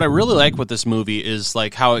say, what I really like with this movie is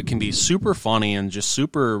like how it can be super funny and just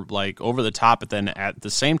super like over the top, but then at the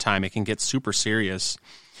same time, it can get super serious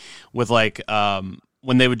with like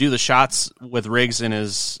when they would do the shots with Riggs in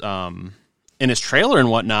his trailer and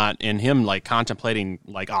whatnot, and him like contemplating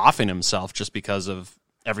like offing himself just because of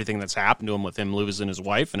everything that's happened to him with him losing his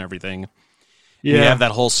wife and everything. Yeah. You have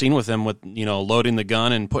that whole scene with him with, loading the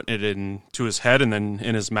gun and putting it into his head and then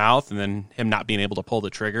in his mouth and then him not being able to pull the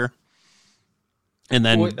trigger. And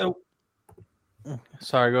then,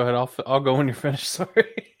 sorry, go ahead. I'll go when you're finished. Sorry.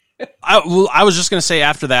 I was just gonna say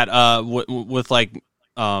after that, with like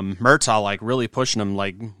Murtaugh like really pushing him,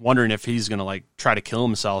 like wondering if he's gonna like try to kill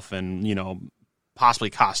himself and possibly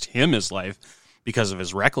cost him his life because of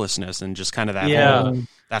his recklessness and just kind of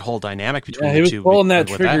that whole dynamic between the two. He was pulling that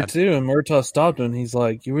trigger too, and Murtaugh stopped him. He's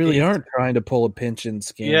like, "You really aren't trying to pull a pension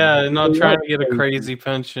scheme. Yeah, not trying to get a crazy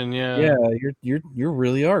pension. Yeah, you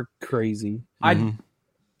really are crazy." I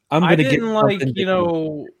didn't like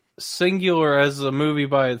Singular as a movie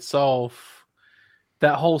by itself.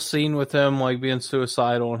 That whole scene with him like being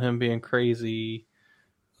suicidal and him being crazy.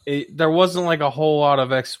 There wasn't like a whole lot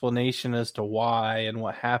of explanation as to why and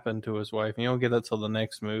what happened to his wife. You don't get that till the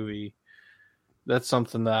next movie. That's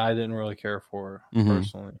something that I didn't really care for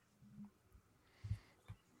personally.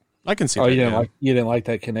 I can see. Oh, you didn't like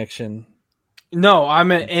that connection? No, I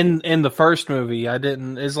mean in the first movie, I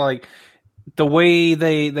didn't. It's like the way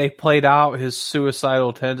they played out his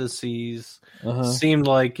suicidal tendencies seemed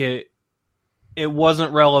like it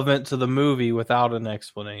wasn't relevant to the movie without an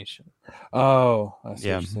explanation. Oh, I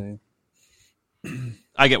see what you're saying.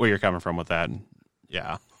 I get where you're coming from with that.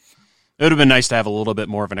 Yeah. It would have been nice to have a little bit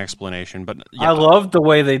more of an explanation, but yeah. I loved the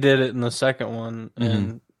way they did it in the second one,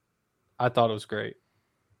 and I thought it was great.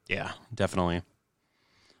 Yeah, definitely.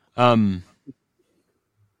 There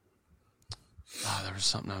was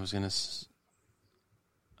something I was going to...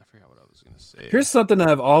 I forgot what I was going to say. Here's something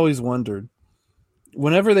I've always wondered.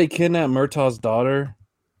 Whenever they kidnap Murtaugh's daughter,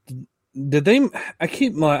 did they... I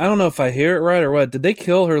don't know if I hear it right or what. Did they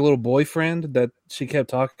kill her little boyfriend that she kept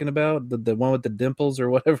talking about? The one with the dimples or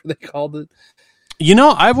whatever they called it?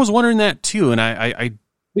 I was wondering that too, and I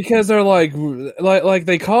because they're like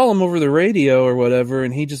they call him over the radio or whatever,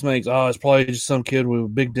 and he just makes, it's probably just some kid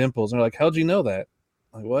with big dimples. And they're like, how'd you know that?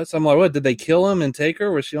 Like, what? So I'm like, what? Did they kill him and take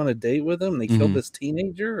her? Was she on a date with him? And they killed this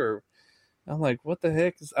teenager? Or I'm like, what the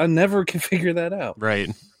heck? I never can figure that out. Right.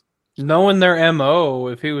 Knowing their MO,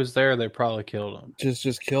 if he was there, they probably killed him.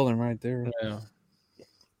 Just killed him right there. Yeah.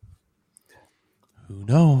 Who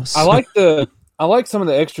knows? I like some of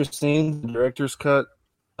the extra scenes, the director's cut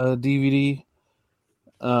DVD.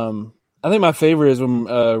 I think my favorite is when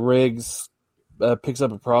Riggs picks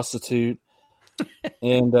up a prostitute.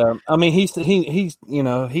 And I mean, he's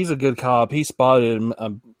a good cop. He spotted him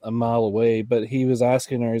a mile away, but he was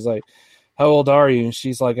asking her, he's like, "How old are you?" And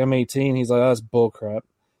she's like, "I'm 18." He's like, "That's bullcrap."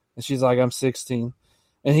 And she's like, "I'm 16."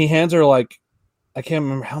 And he hands her like, I can't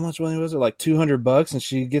remember how much money was it, like $200. And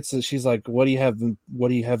she gets it. She's like, "What do you have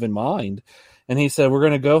in mind?" And he said, "We're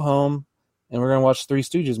gonna go home, and we're gonna watch Three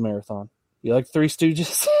Stooges marathon. You like Three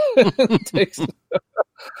Stooges?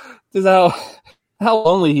 Just how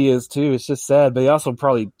lonely he is too. It's just sad, but he also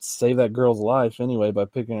probably saved that girl's life anyway by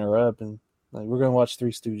picking her up, and like we're gonna watch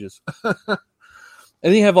Three Stooges.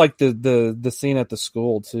 And you have like the scene at the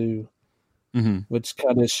school too, which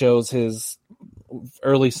kind of shows his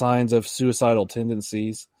early signs of suicidal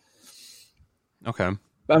tendencies. Okay.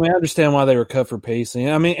 I mean, I understand why they were cut for pacing.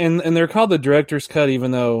 I mean, and they're called the director's cut, even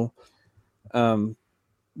though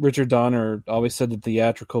Richard Donner always said that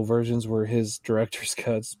theatrical versions were his director's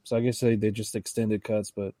cuts. So I guess they just extended cuts,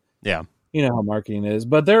 but yeah, you know how marketing is.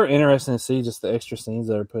 But they're interesting to see just the extra scenes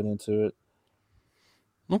that are put into it.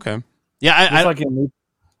 Okay. Yeah,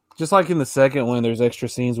 just like in the second one, there's extra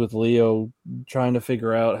scenes with Leo trying to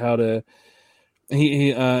figure out how to.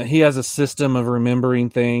 He has a system of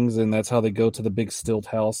remembering things, and that's how they go to the big stilt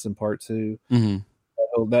house in part 2.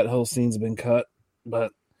 Mm-hmm. That whole scene's been cut,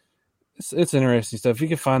 but it's interesting stuff. If you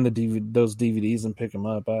can find those DVDs and pick them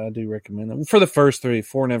up, I do recommend them. For the first 3,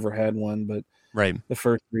 4 never had one, but right, the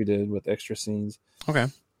first 3 did with extra scenes. Okay.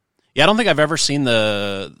 Yeah, I don't think I've ever seen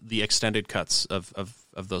the extended cuts of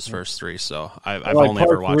those first 3, so I've only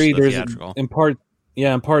ever watched the theatrical. In part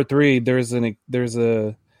 3, there's an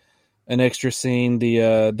extra scene.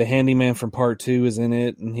 The handyman from part 2 is in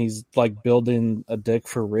it, and he's like building a deck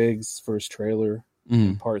for Riggs for his trailer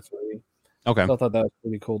in part 3. Okay. So I thought that was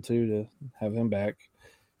pretty cool too to have him back.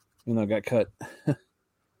 You know, got cut.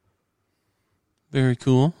 Very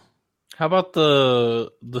cool. How about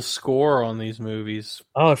the score on these movies?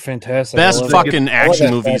 Oh, fantastic! Best fucking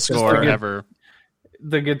action movie score ever.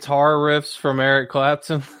 The guitar riffs from Eric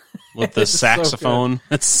Clapton with the saxophone. So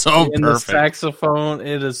it's so perfect. The saxophone,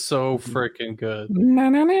 it is so freaking good.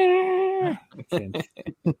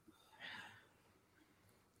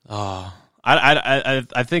 Oh,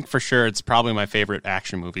 I think for sure it's probably my favorite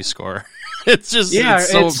action movie score. It's just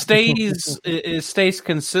it stays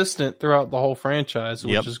consistent throughout the whole franchise,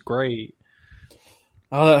 which is great.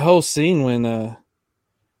 Oh, that whole scene when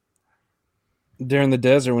during the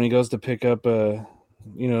desert when he goes to pick up to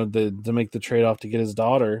make the trade off to get his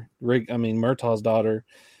daughter, Murtaugh's daughter,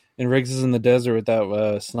 and Riggs is in the desert with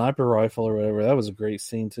that sniper rifle or whatever. That was a great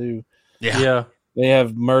scene too. Yeah. They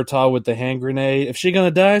have Murtaugh with the hand grenade. If she's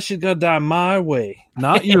gonna die, she's gonna die my way,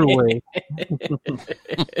 not your way.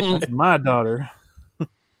 That's my daughter.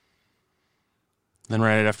 Then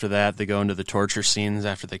right after that, they go into the torture scenes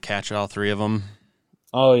after they catch all 3 of them.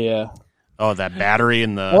 Oh yeah. Oh, that battery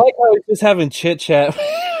and the. I like how he's just having chit chat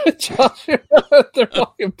with Joshua. They're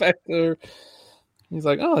walking back there. He's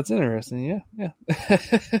like, "Oh, it's interesting." Yeah.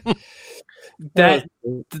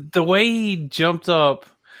 The way he jumped up.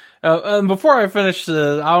 Before I finish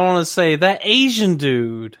I want to say that Asian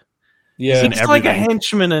dude. Yeah, he's like a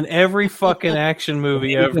henchman in every fucking action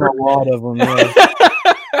movie ever. A lot of them. Yeah.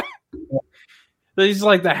 He's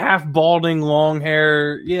like the half balding, long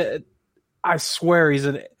hair. Yeah, I swear he's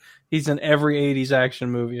in every 80s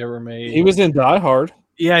action movie ever made. He was in Die Hard.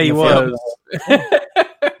 Yeah, he was.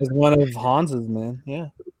 He's one of Hans's men. Yeah,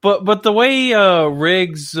 but the way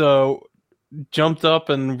Riggs jumped up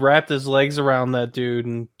and wrapped his legs around that dude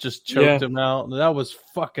and just choked him out. That was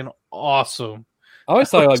fucking awesome. I always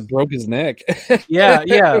thought he like broke his neck. Yeah,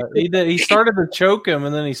 he did. He started to choke him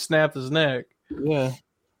and then he snapped his neck. Yeah,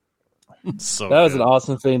 so that was an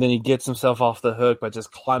awesome thing. Then he gets himself off the hook by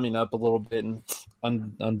just climbing up a little bit and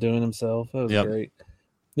undoing himself. That was great.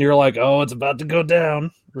 You're like, oh, it's about to go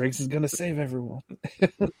down. Riggs is going to save everyone,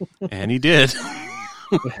 and he did.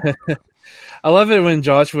 I love it when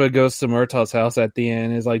Joshua goes to Murtaugh's house at the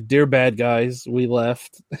end. It's like, "Dear bad guys, we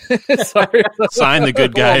left." Sorry, sign the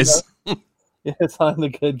good guys. Yeah, sign the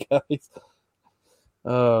good guys.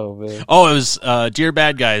 Oh man. Oh, it was "Dear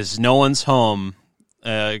bad guys, no one's home,"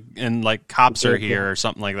 and like cops are here or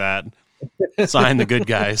something like that. Sign the good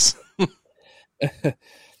guys.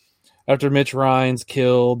 After Mitch Ryan's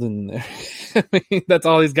killed, and I mean, that's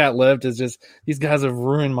all he's got left is just these guys have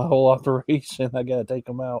ruined my whole operation. I gotta take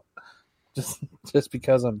them out. Just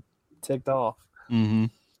because I'm ticked off. Mm-hmm.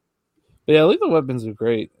 But yeah, Lethal Weapons are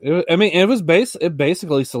great. It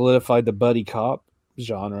basically solidified the buddy cop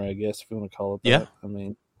genre, I guess, if you want to call it that. Yeah. I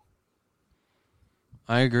mean,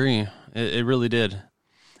 I agree. It really did.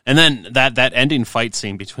 And then that ending fight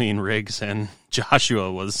scene between Riggs and Joshua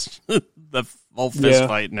was the whole fist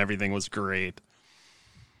fight and everything was great.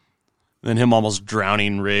 Then him almost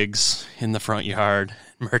drowning Riggs in the front yard.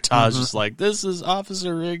 Murtaugh's just like, "This is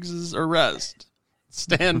Officer Riggs' arrest.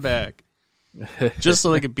 Stand back." Just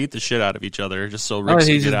so they could beat the shit out of each other, just so Riggs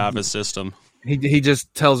could get out of his system. He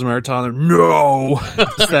just tells Murtaugh, "No."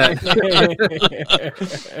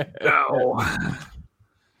 No.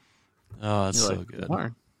 Oh, it's You're so like, good.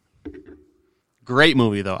 darn. Great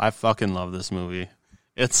movie though. I fucking love this movie.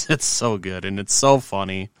 It's so good and it's so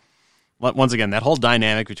funny. Once again, that whole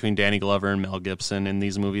dynamic between Danny Glover and Mel Gibson in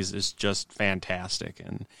these movies is just fantastic,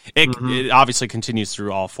 and it obviously continues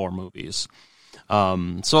through all 4 movies.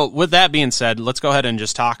 So with that being said, let's go ahead and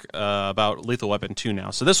just talk about Lethal Weapon 2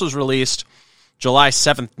 now. So this was released July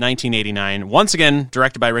 7th, 1989. Once again,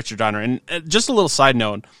 directed by Richard Donner. And just a little side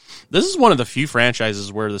note, this is one of the few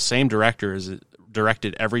franchises where the same director has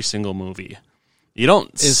directed every single movie. You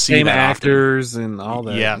don't see same that actors and all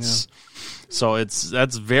that. Yes. Yeah. So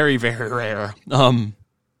that's very, very rare.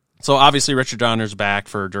 So obviously Richard Donner's back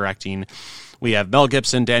for directing. We have Mel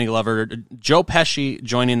Gibson, Danny Glover, Joe Pesci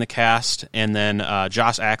joining the cast, and then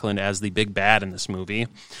Josh Ackland as the big bad in this movie.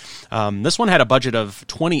 This one had a budget of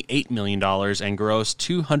 $28 million and grossed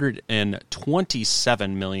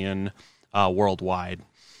 $227 million worldwide.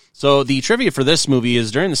 So the trivia for this movie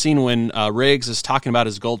is during the scene when Riggs is talking about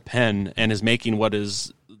his gold pen and is making what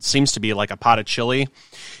seems to be like a pot of chili,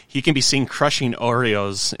 he can be seen crushing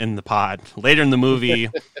Oreos in the pot. Later in the movie,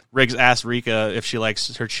 Riggs asks Rika if she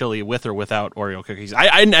likes her chili with or without Oreo cookies.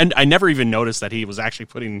 I never even noticed that he was actually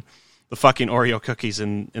putting the fucking Oreo cookies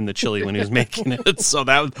in the chili when he was making it. So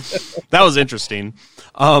that was interesting.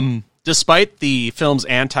 Despite the film's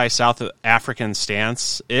anti-South African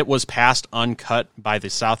stance, it was passed uncut by the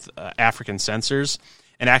South African censors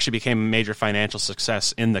and actually became a major financial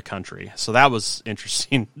success in the country. So that was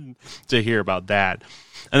interesting to hear about that.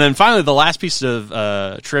 And then finally, the last piece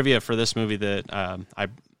of trivia for this movie that I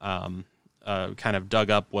kind of dug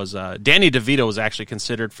up was Danny DeVito was actually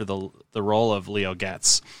considered for the role of Leo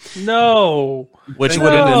Getz. No. Which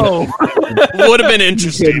would have been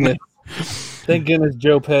interesting. Thank goodness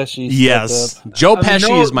Joe Pesci. Yes, Joe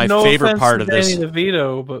Pesci is my favorite part of this. Danny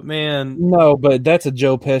DeVito, but man, no, but that's a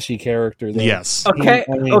Joe Pesci character. Though. Yes. Okay.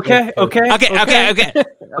 Okay.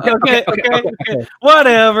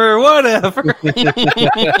 Whatever.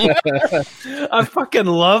 I fucking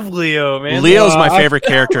love Leo, man. Leo's my favorite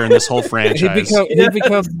character in this whole franchise.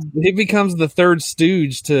 He becomes the third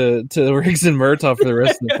stooge to Riggs and Murtaugh for the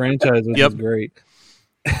rest of the franchise, which is great.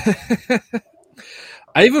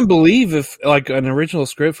 I even believe if like an original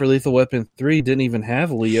script for Lethal Weapon 3 didn't even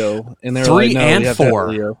have Leo, and they're 3 like, no, and we have 4. to have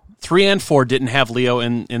Leo. 3 and 4 didn't have Leo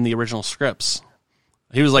in the original scripts.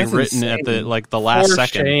 He was like That's written insane. at the last For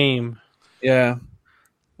second. Shame. Yeah,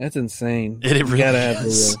 that's insane. It really gotta have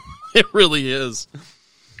is. Leo. It really is.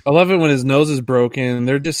 I love it when his nose is broken.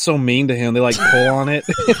 They're just so mean to him. They like pull on it.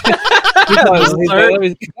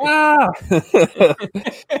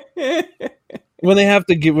 When they have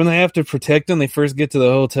to protect him, they first get to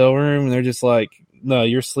the hotel room and they're just like, "No,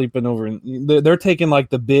 you're sleeping over." They're taking like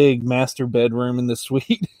the big master bedroom in the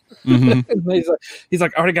suite. Mm-hmm. he's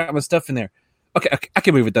like, "I already got my stuff in there." Okay, I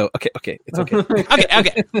can move it though. Okay, it's okay.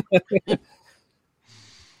 okay.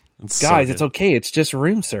 Guys, it's okay. It's just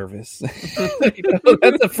room service. That's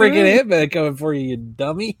a freaking hitman coming for you, you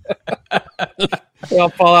dummy. They all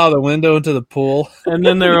fall out of the window into the pool. And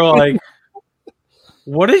then they're like,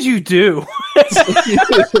 what did you do?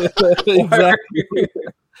 Exactly.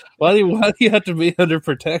 Why do you have to be under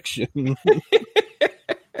protection?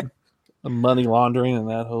 The money laundering and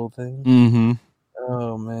that whole thing. Mm-hmm.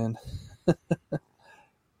 Oh, man.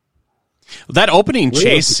 That opening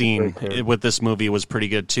chase scene with this movie was pretty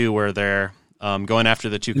good too, where they're going after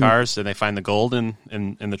the two cars and they find the gold in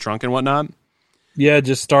the trunk and whatnot. Yeah, it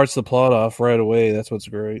just starts the plot off right away. That's what's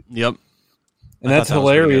great. Yep. And that's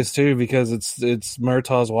hilarious too, because it's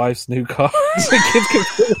Murtaugh's wife's new car. It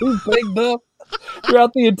gets completely picked up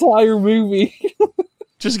throughout the entire movie.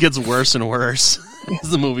 Just gets worse and worse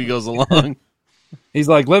as the movie goes along. He's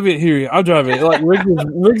like, "Let me hear you. I'll drive it." Like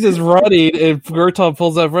Riggs is running, and Murtaugh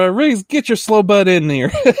pulls up. Riggs, get your slow butt in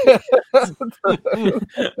here.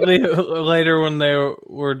 Later, when they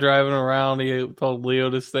were driving around, he told Leo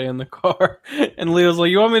to stay in the car, and Leo's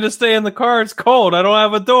like, "You want me to stay in the car? It's cold. I don't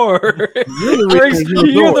have a door." You're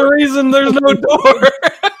the reason there's no door.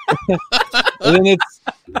 And then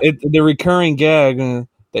it's the recurring gag.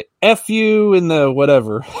 The F you in the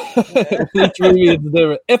whatever. Each movie is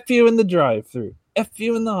different. F you in the drive-thru. F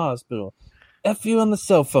you in the hospital. F you on the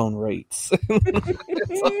cell phone rates.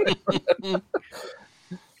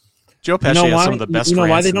 Joe Pesci has some of the best. You know why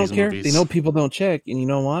rants they in don't these care? movies. They know people don't check, and you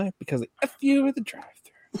know why? Because they F you at the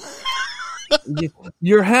drive-thru.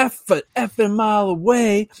 You're half an effing mile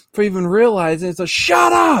away for even realizing it's a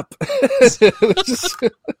shut up.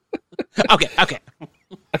 Okay.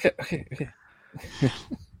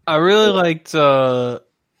 I really liked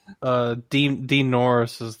Dean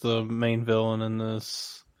Norris as the main villain in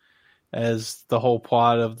this, as the whole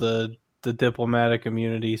plot of the the diplomatic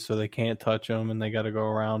immunity, so they can't touch him, and they got to go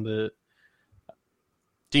around it.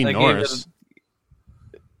 Dean That Norris.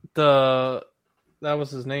 That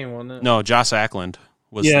was his name, wasn't it? No, Joss Ackland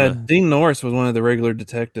was. Dean Norris was one of the regular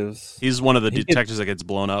detectives. He's one of the detectives that gets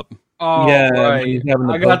blown up. Oh, Yeah, right. he's having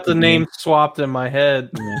the I got the poker name game. swapped in my head.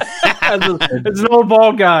 It's an old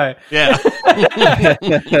bald guy. Yeah.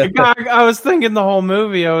 I was thinking the whole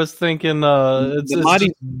movie. I was thinking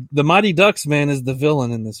The Mighty Ducks man is the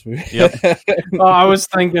villain in this movie. Yep. I was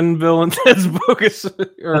thinking Bill and Ted's Bogus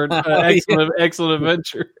or Excellent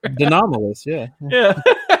Adventure. Denomalous, yeah. Yeah.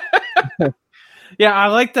 Yeah, I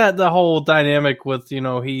like that the whole dynamic with,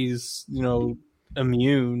 he's,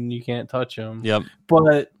 immune, you can't touch him. Yep.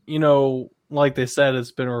 But, like they said,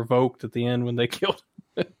 it's been revoked at the end when they killed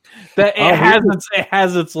him. That it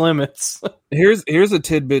has its limits. Here's a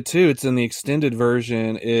tidbit too. It's in the extended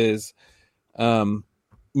version is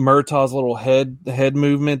Murtaugh's little head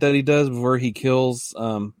movement that he does before he kills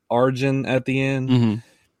Arjun at the end. Mm-hmm.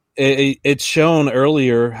 It's shown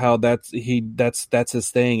earlier how that's his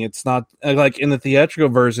thing. It's not like in the theatrical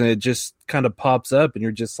version. It just kind of pops up, and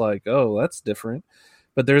you're just like, "Oh, that's different."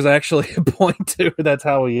 But there's actually a point to it. That's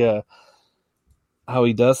how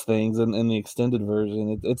he does things in the extended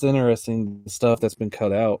version. It's interesting stuff that's been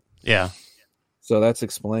cut out. Yeah. So that's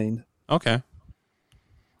explained. Okay.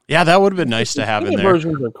 Yeah, that would have been nice to have in there.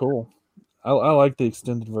 Versions are cool. I like the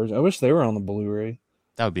extended version. I wish they were on the Blu-ray.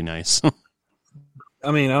 That would be nice. I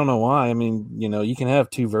mean, I don't know why. I mean, you can have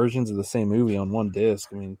two versions of the same movie on one disc.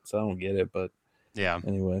 I mean, so I don't get it, but yeah.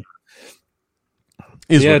 Anyway.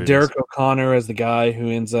 Is Yeah, what it Derek is. O'Connor as the guy who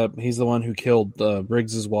he's the one who killed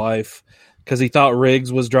Riggs's wife because he thought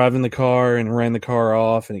Riggs was driving the car and ran the car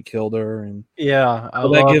off and it killed her. And Yeah, I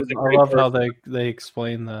Well, that love, gives a I great love how person. they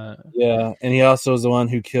explain that. yeah, and he also is the one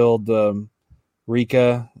who killed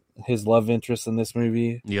Rika, his love interest in this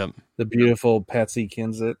movie, Yep. the beautiful Patsy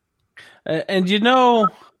Kensit. And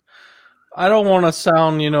I don't want to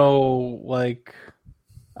sound, like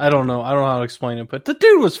I don't know how to explain it, but the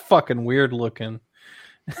dude was fucking weird looking.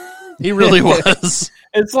 He really was.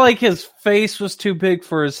 It's like his face was too big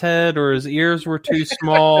for his head, or his ears were too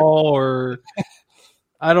small, or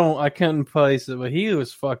I couldn't place it, but he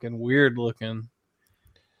was fucking weird looking.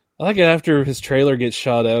 I like it after his trailer gets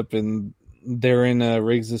shot up and they're in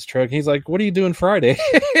Riggs's truck. He's like, "What are you doing Friday?"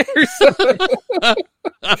 Or something.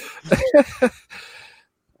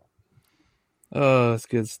 Oh, it's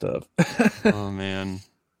good stuff. Oh man.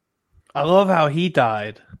 I love how he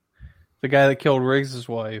died. The guy that killed Riggs's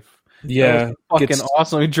wife. Yeah, That was fucking gets-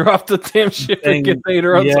 awesome. He dropped the damn shipping Thing-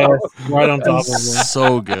 container on yes, top. right on top of him.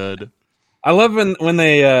 So good. I love when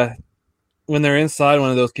they're inside one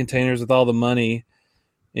of those containers with all the money,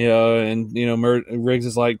 and Riggs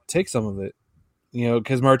is like, "Take some of it,"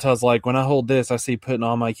 because Murtaugh's like, "When I hold this, I see putting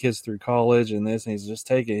all my kids through college and this," and he's just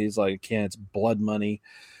take it. He's like, "Can't, it's blood money."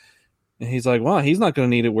 And he's like, "Well, he's not going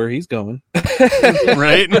to need it where he's going."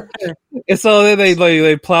 Right? And so then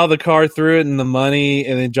they plow the car through it and the money,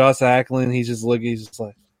 and then Joss Ackland, he's just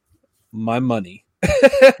like, "My money."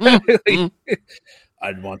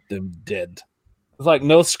 I'd want them dead. It's like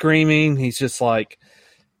no screaming. He's just like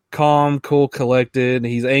calm, cool, collected.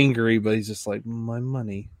 He's angry, but he's just like, "My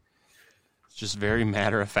money." Just very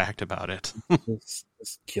matter of fact about it.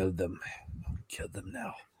 Just kill them. Kill them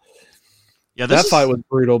now. Yeah, That fight was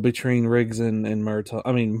brutal between Riggs and Murtaugh.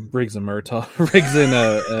 I mean, Riggs and Murtaugh. Riggs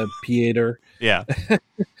and Pieter. Yeah.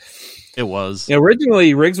 It was. Yeah,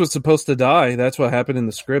 originally, Riggs was supposed to die. That's what happened in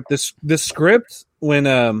the script. This script,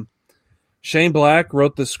 when Shane Black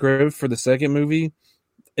wrote the script for the second movie,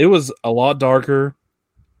 it was a lot darker,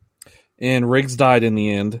 and Riggs died in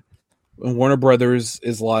the end. And Warner Brothers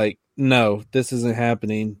is like, "No, this isn't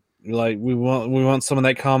happening. Like, we want some of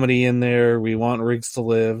that comedy in there. We want Riggs to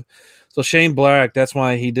live." So Shane Black, that's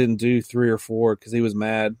why he didn't do 3 or 4, because he was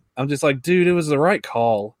mad. I'm just like, dude, it was the right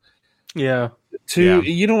call. Yeah.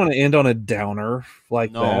 You don't want to end on a downer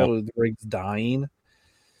like No. that with Riggs dying.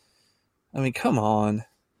 I mean, come on.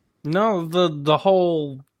 No, the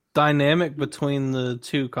whole dynamic between the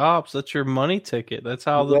two cops, that's your money ticket. That's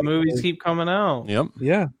how the Exactly. movies keep coming out. Yep.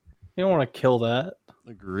 Yeah, You don't want to kill that.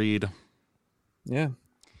 Agreed. yeah.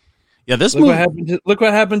 Yeah, this Look movie.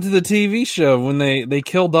 what happened to the TV show when they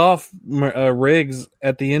killed off Riggs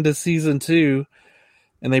at the end of season 2,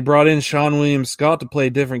 and they brought in Sean William Scott to play a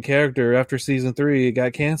different character. After season 3, it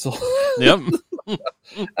got canceled. Yep.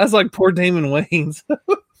 That's like poor Damon Wayans.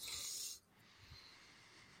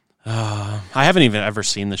 I haven't even ever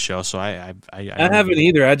seen the show, so I haven't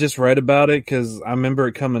either. I just read about it because I remember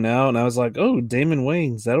it coming out, and I was like, "Oh, Damon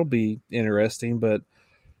Wayans, that'll be interesting." But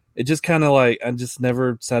it just kind of like, I just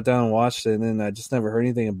never sat down and watched it, and then I just never heard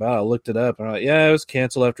anything about it. I looked it up, and I'm like, yeah, it was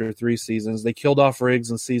canceled after 3 seasons. They killed off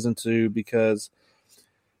Riggs in season 2 because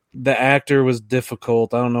the actor was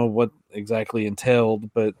difficult. I don't know what exactly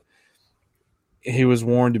entailed, but he was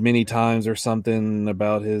warned many times or something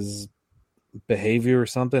about his behavior or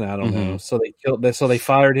something. I don't know. So they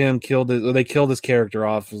fired him, they killed his character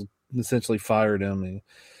off, essentially fired him. And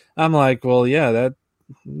I'm like, well, yeah,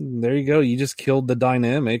 there you go. You just killed the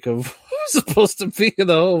dynamic of what's supposed to be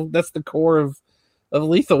that's the core of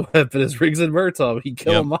Lethal Weapon is Riggs and Murtaugh. He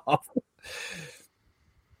killed them off.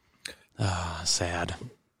 Sad.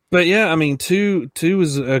 But yeah, I mean, 2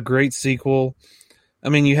 is a great sequel. I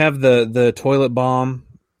mean, you have the toilet bomb,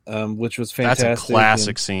 which was fantastic. That's a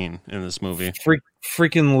classic scene in this movie.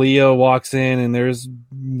 Freaking Leo walks in, and there's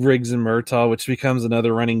Riggs and Murtaugh, which becomes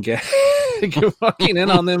another running gag. Walking in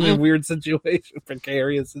on them in weird situations,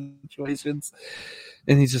 precarious situations.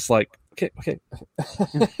 And he's just like, okay.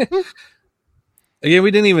 Again,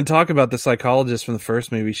 we didn't even talk about the psychologist from the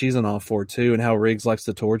first movie. She's in all 4 too, and how Riggs likes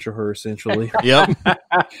to torture her, essentially. Yep.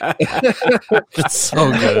 It's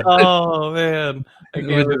so good. Oh, man.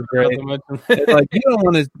 Like, you don't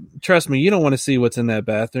want to, trust me, you don't want to see what's in that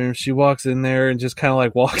bathroom. She walks in there and just kind of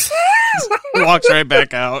like walks right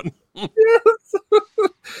back out.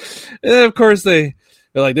 And then, of course, they're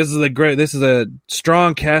like, this is a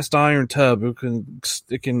strong cast iron tub.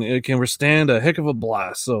 It can withstand a heck of a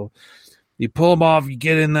blast. So you pull them off, you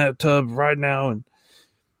get in that tub right now, and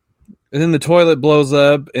then the toilet blows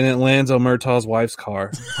up and it lands on Murtaugh's wife's car.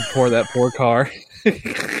 That poor car.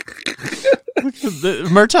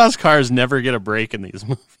 Murtaugh's cars never get a break in these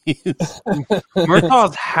movies.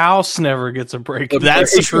 Murtaugh's house never gets a break.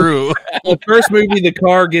 That's true. The first movie, the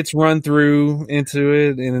car gets run through into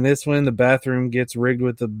it, and in this one, the bathroom gets rigged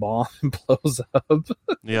with the bomb and blows up.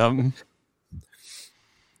 Yep.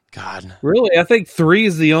 God. Really, I think 3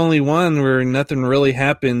 is the only one where nothing really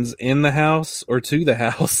happens in the house or to the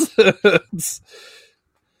house. Because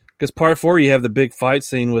part 4, you have the big fight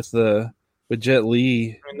scene with Jet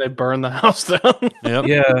Li. And they burn the house down. Yep.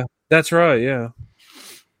 Yeah, that's right, yeah.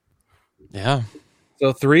 Yeah.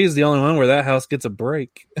 So 3 is the only one where that house gets a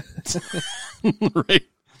break. Right.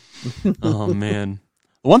 Oh, man.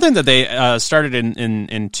 One thing that they started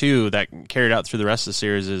in 2 that carried out through the rest of the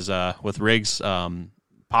series is with Riggs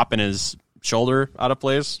popping his shoulder out of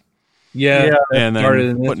place. Yeah. And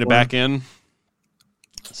then putting it back in.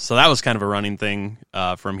 So that was kind of a running thing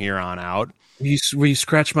from here on out. You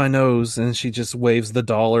scratch my nose, and she just waves the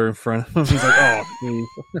dollar in front of him. He's like, oh.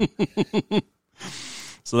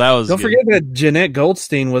 So that was. Don't forget that Jeanette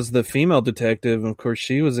Goldstein was the female detective. And of course,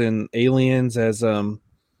 she was in Aliens as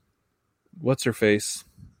what's her face,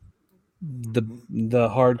 the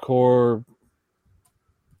hardcore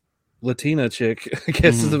Latina chick. I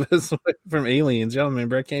guess is the best way from Aliens. Y'all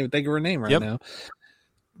remember? I can't even think of her name right now.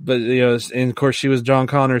 But and of course, she was John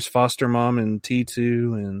Connor's foster mom in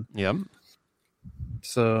T2, and yep.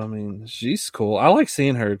 So I mean, she's cool. I like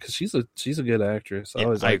seeing her because she's a good actress.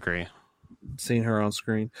 I agree. Seeing her on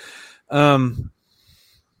screen. But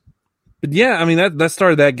yeah, I mean that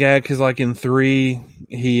started that gag because like in 3,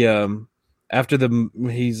 he after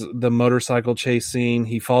the motorcycle chase scene,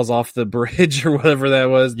 he falls off the bridge or whatever that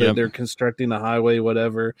was that they're constructing the highway,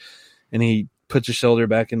 whatever, and he puts his shoulder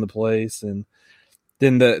back into place, and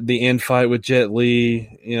then the end fight with Jet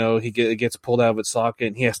Li, he gets pulled out of its socket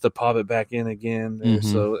and he has to pop it back in again. Mm-hmm.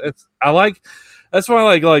 So that's why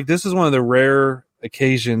I like this is one of the rare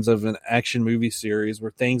occasions of an action movie series where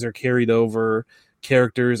things are carried over,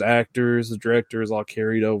 characters, actors, the director is all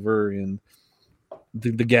carried over, and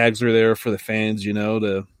the gags are there for the fans,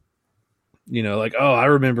 like, oh, I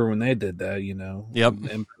remember when they did that, Yep.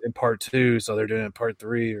 In part 2, so they're doing it in part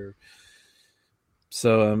 3 or.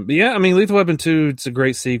 So, but yeah, I mean, Lethal Weapon 2, it's a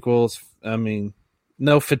great sequel. I mean,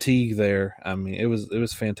 no fatigue there. I mean, it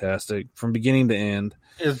was fantastic from beginning to end.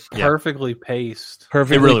 It's perfectly paced.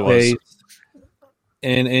 Perfectly it really paced. Was.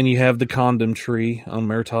 And you have the condom tree on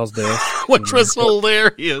Murtaugh's desk. Which was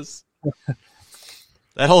hilarious.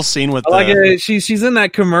 That whole scene with she's in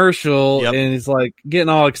that commercial and he's like getting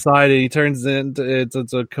all excited. He turns into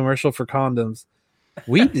it's a commercial for condoms.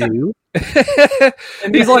 We do. And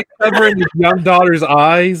he's like covering his young daughter's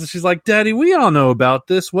eyes. She's like, "Daddy, we all know about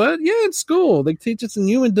this. What? Yeah, in school they teach us in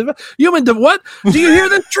what? Do you hear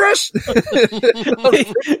this, Trish?"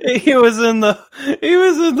 he was in the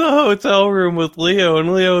hotel room with Leo,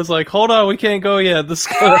 and Leo was like, "Hold on, we can't go yet.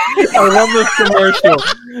 I love this commercial.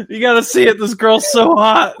 You got to see it. This girl's so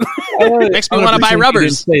hot. Makes me want to buy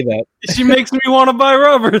rubbers." Say that. She makes me want to buy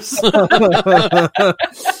rubbers.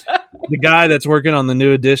 the guy that's working on the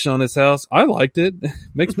new addition on his house, I liked it.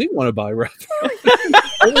 Makes me want to buy Ralph.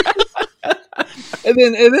 and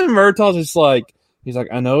then Murtaugh's just like, he's like,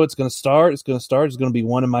 I know it's going to start. It's going to be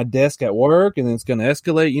one in my desk at work, and then it's going to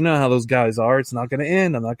escalate. You know how those guys are. It's not going to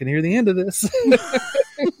end. I'm not going to hear the end of this.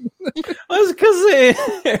 That's because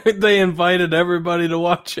they invited everybody to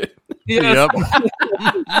watch it. Yep.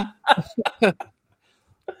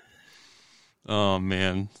 Oh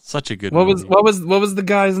man, such a good movie. What was the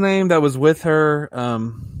guy's name that was with her?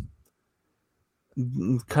 Kind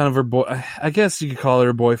of her boy. I guess you could call her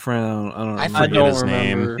her boyfriend. I don't forget his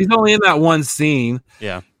name. He's only in that one scene.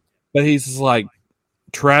 Yeah, but he's just like,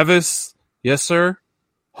 Travis, yes sir,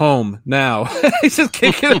 home now. He's just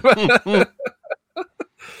kicking him.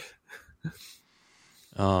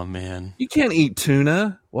 Oh man, you can't eat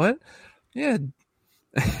tuna. What? Yeah.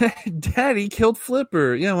 Daddy killed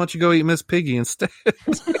Flipper. Yeah, why don't you go eat Miss Piggy instead?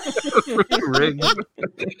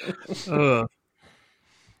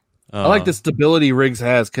 I like the stability Riggs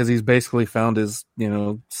has because he's basically found his,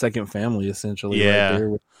 second family essentially. Yeah, right there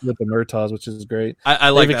with the Murtaughs, which is great. I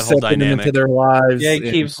like that whole dynamic into their lives. Yeah,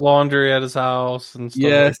 he keeps laundry at his house and stuff.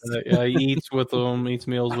 Yes. Like that. Yeah, he eats with them, eats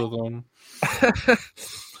meals with them.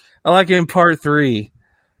 I like it in part 3.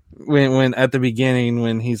 When at the beginning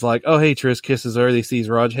when he's like, oh hey Tris, kisses her, he sees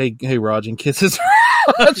Raj, hey Raj, and kisses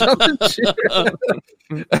Raj on the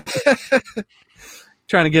chair.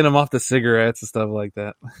 Trying to get him off the cigarettes and stuff like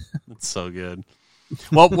that. That's so good.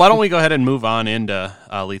 Well, why don't we go ahead and move on into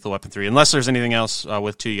Lethal Weapon 3, unless there's anything else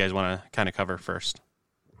with 2 you guys want to kind of cover first.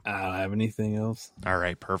 I don't have anything else. All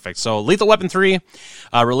right, perfect. So Lethal Weapon 3,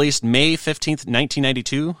 released May 15th,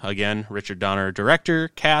 1992. Again, Richard Donner, director,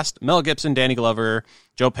 cast, Mel Gibson, Danny Glover,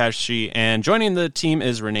 Joe Pesci, and joining the team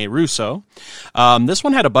is Rene Russo. This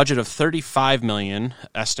one had a budget of $35 million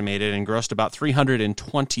estimated and grossed about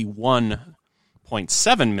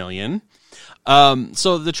 $321.7 million.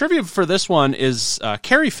 So the trivia for this one is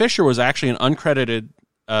Carrie Fisher was actually an uncredited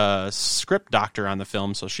script doctor on the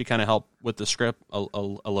film, so she kind of helped with the script a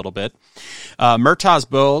little bit. Murtaugh's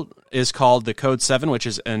boat is called the Code 7, which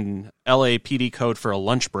is an LAPD code for a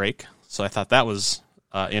lunch break. So I thought that was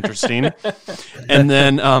interesting. And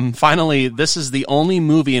then finally, this is the only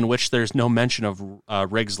movie in which there's no mention of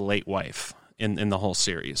Riggs' late wife in the whole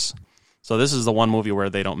series. So this is the one movie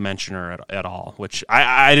where they don't mention her at all, which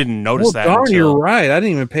I didn't notice that. Darn, you're right. I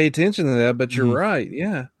didn't even pay attention to that, but you're right.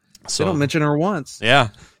 Yeah. So, they don't mention her once. Yeah.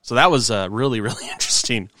 So that was really, really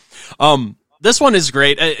interesting. This one is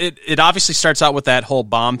great. It obviously starts out with that whole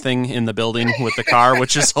bomb thing in the building with the car,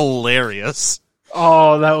 which is hilarious.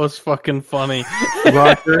 Oh, that was fucking funny.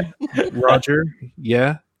 Roger,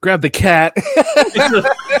 yeah. Grab the cat.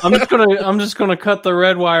 I'm just gonna cut the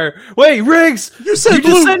red wire. Wait, Riggs, you said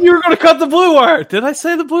you were gonna cut the blue wire. Did I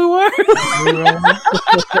say the blue wire?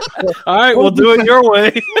 All right, we'll do it your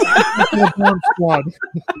way.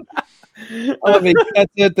 I mean,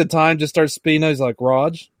 that's it. The time just starts speeding. He's like,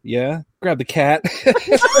 Raj, yeah, grab the cat.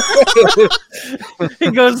 He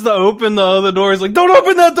goes to open the other door. He's like, don't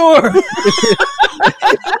open that door.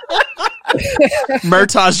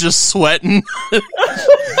 Murtaugh's just sweating.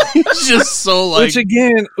 He's just so like,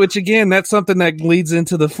 which again, that's something that leads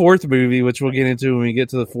into the 4th movie, which we'll get into when we get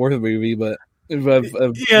to the 4th movie. But he loves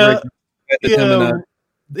fucking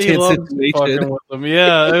with them.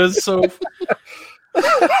 Yeah, it was so.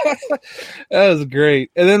 That was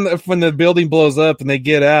great. And then when the building blows up and they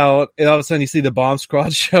get out, and all of a sudden you see the bomb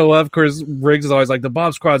squad show up. Of course, Riggs is always like, the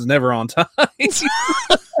bomb squad's never on time.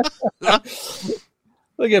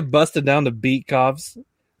 They get busted down to beat cops. Of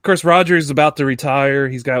course, Roger's about to retire.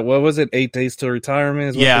 He's got, 8 days till retirement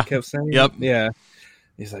is what they kept saying? Yep. Yeah.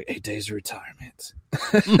 He's like, 8 days of retirement.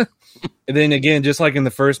 And then again, just like in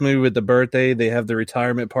the first movie with the birthday, they have the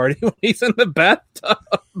retirement party when he's in the bathtub.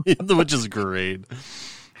 Which is great.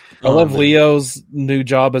 I love Leo's new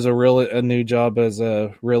job as a real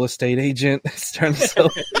estate agent. He's trying to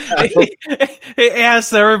sell. He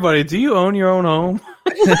asks everybody, "Do you own your own home?"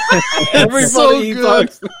 Everybody so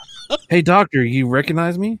talks. Hey, doctor, you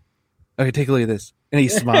recognize me? Okay, take a look at this. And he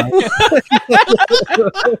smiles.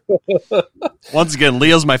 Once again,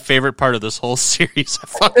 Leo's my favorite part of this whole series. I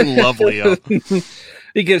fucking love Leo.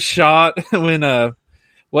 He gets shot when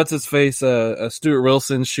what's his face? Stuart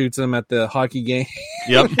Wilson shoots him at the hockey game.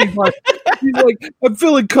 Yep. He's like, I'm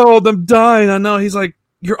feeling cold. I'm dying. I know. He's like,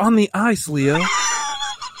 you're on the ice, Leo.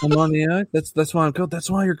 I'm on the ice. That's why I'm cold. That's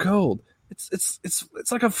why you're cold.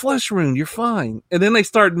 it's like a flesh wound. You're fine. And then they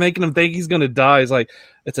start making him think he's gonna die. He's like,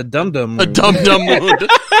 it's a dum-dum wound. A dum-dum wound.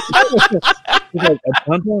 He's like, a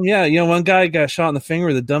dum-dum? Yeah, one guy got shot in the finger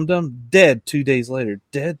with a dum-dum, dead 2 days later.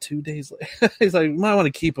 Dead 2 days later. He's like, you might want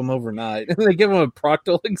to keep him overnight. And they give him a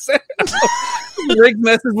proctal exam. Riggs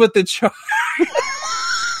messes with the chart.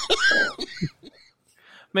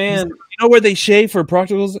 Man, you know where they shave for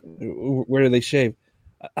proctals? Where do they shave?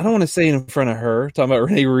 I don't want to say it in front of her. Talking about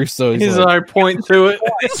Rene Russo. he's like, point to it.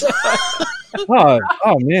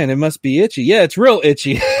 oh man, it must be itchy. Yeah, it's real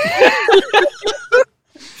itchy.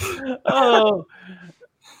 Oh.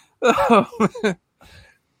 I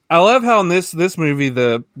love how in this movie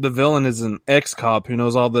the villain is an ex-cop who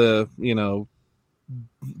knows all the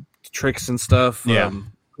tricks and stuff,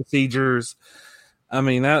 procedures. I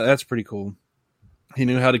mean that's pretty cool. He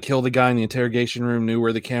knew how to kill the guy in the interrogation room, knew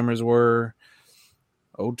where the cameras were.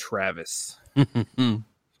 Oh, Travis.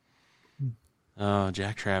 Oh,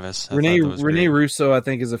 Jack Travis. Rene Russo, I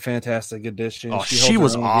think, is a fantastic addition. Oh, she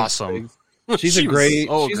was awesome. She's a great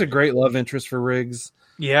love interest for Riggs.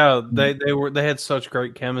 Yeah, they had such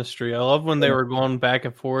great chemistry. I love when they were going back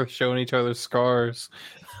and forth, showing each other scars.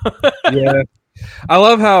 Yeah, I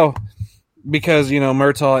love how because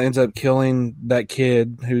Murtaugh ends up killing that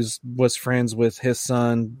kid who was friends with his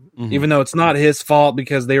son, even though it's not his fault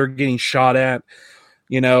because they were getting shot at.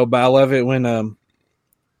 But I love it when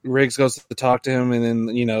Riggs goes to talk to him, and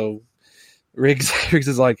then Riggs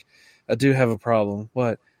is like, "I do have a problem.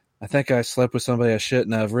 What? I think I slept with somebody I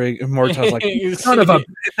shouldn't have." Murtaugh's like, "Son of a!" I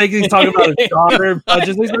think he's talking about his daughter.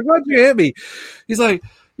 He's like, "Why'd you hit me?" He's like,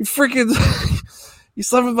 "You freaking, you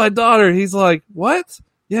slept with my daughter." He's like, "What?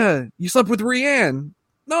 Yeah, you slept with Rianne."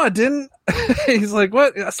 No, I didn't. He's like,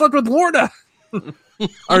 "What? I slept with Lorna."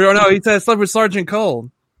 Or no, he said I slept with Sergeant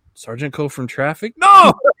Cole. Sergeant Cole from Traffic?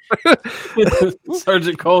 No!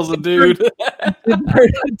 Sergeant Cole's a dude.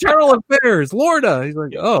 Internal Affairs, Lorna. He's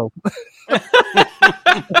like, oh.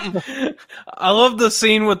 I love the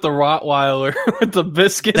scene with the Rottweiler with the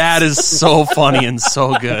biscuits. That is so funny and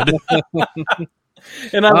so good.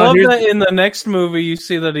 And I love that in the next movie you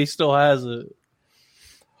see that he still has it.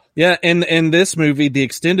 Yeah, and in this movie, the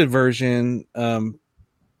extended version,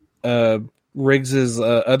 Riggs's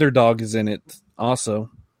other dog is in it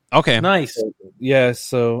also. Okay. Nice. Yeah,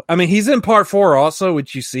 so I mean he's in part 4 also,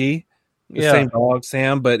 which you see. The same dog,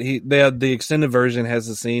 Sam, but the extended version has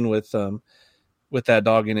a scene with that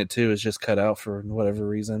dog in it too. It's just cut out for whatever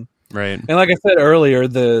reason. Right. And like I said earlier,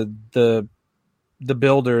 the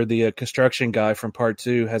builder, the construction guy from part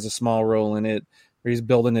 2 has a small role in it where he's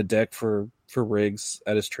building a deck for Riggs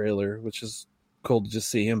at his trailer, which is cool to just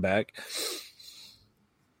see him back.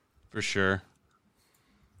 For sure.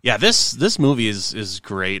 Yeah, this movie is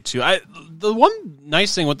great too. The one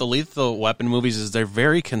nice thing with the Lethal Weapon movies is they're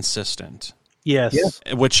very consistent. Yes.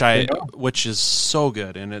 Yeah. Which is so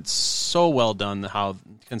good, and it's so well done how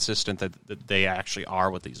consistent that they actually are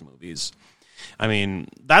with these movies. I mean,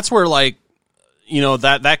 that's where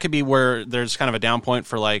that could be where there's kind of a down point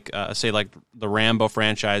for say the Rambo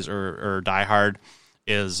franchise or Die Hard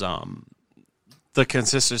is the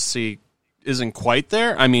consistency isn't quite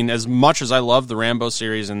there. I mean, as much as I love the Rambo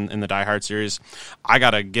series and the Die Hard series, I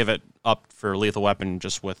gotta give it up for Lethal Weapon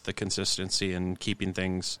just with the consistency and keeping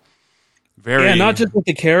things very not just with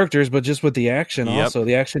the characters, but just with the action. Also,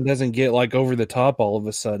 the action doesn't get over the top all of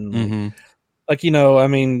a sudden. I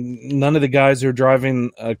mean, none of the guys are driving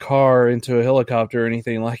a car into a helicopter or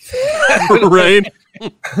anything like that, right?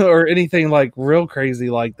 Or anything real crazy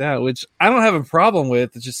like that, which I don't have a problem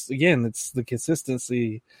with. It's just it's the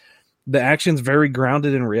consistency. The action's very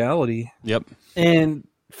grounded in reality. Yep. And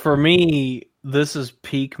for me, this is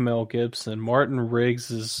peak Mel Gibson. Martin Riggs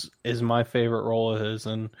is my favorite role of his,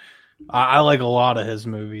 and I like a lot of his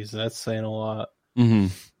movies. That's saying a lot. Mm-hmm.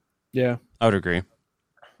 Yeah. I would agree.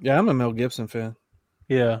 Yeah, I'm a Mel Gibson fan.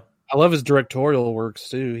 Yeah. I love his directorial works,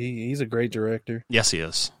 too. He's a great director. Yes, he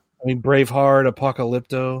is. I mean, Braveheart,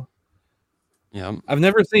 Apocalypto. Yeah. I've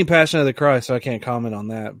never seen Passion of the Christ, so I can't comment on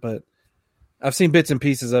that, but I've seen bits and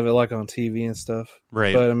pieces of it on TV and stuff.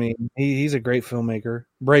 Right. But, I mean, he's a great filmmaker.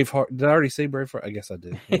 Braveheart. Did I already say Braveheart? I guess I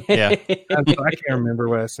did. Yeah. I can't remember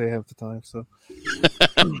what I say half the time, so.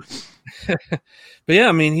 But, yeah,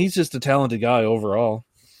 I mean, he's just a talented guy overall.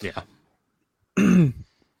 Yeah.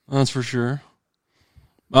 That's for sure.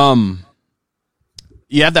 You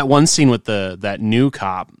had that one scene with that new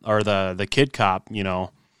cop or the kid cop,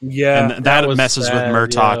 Yeah, and that messes with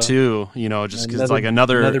Murtaugh too, just because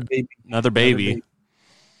another baby.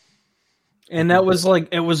 And that was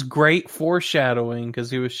it was great foreshadowing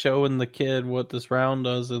because he was showing the kid what this round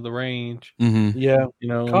does at the range. Mm-hmm. Yeah,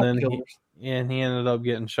 and then and he ended up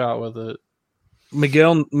getting shot with it.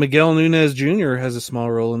 Miguel Nunez Jr. has a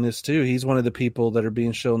small role in this too. He's one of the people that are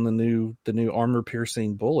being shown the new armor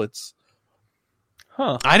piercing bullets.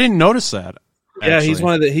 Huh. I didn't notice that. Yeah,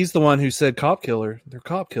 actually. he's the one who said cop killer. They're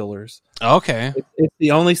cop killers. Okay. It's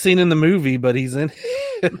the only scene in the movie, but he's in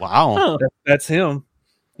it. Wow. Huh. That's him.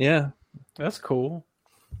 Yeah. That's cool.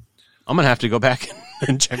 I'm gonna have to go back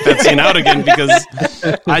and check that scene out again because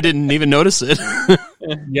I didn't even notice it.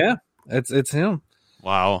 Yeah. It's him.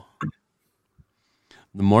 Wow.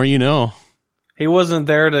 The more you know. He wasn't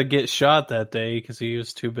there to get shot that day because he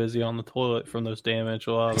was too busy on the toilet from those damn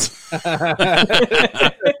enchiladas.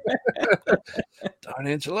 Darn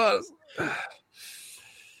enchiladas.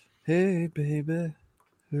 Hey, baby.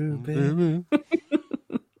 Ooh, baby.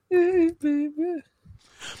 Hey, baby.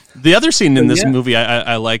 The other scene in this movie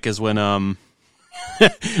I like is when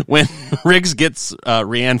when Riggs gets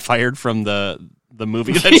Rianne fired from the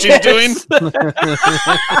movie that she's doing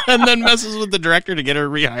and then messes with the director to get her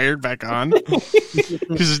rehired back on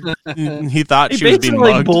because he thought she was being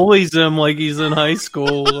like mugged. Bullies him like he's in high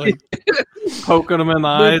school, like poking him in the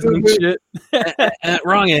eyes and shit.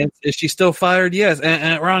 Wrong answer. Is she still fired? Yes.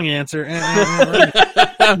 Wrong answer.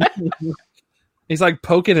 He's like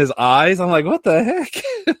poking his eyes. I'm like, what the heck?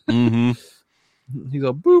 Mm-hmm. He's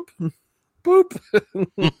like, boop,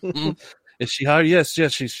 boop. Is she hired? Yes,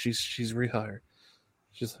 she's rehired.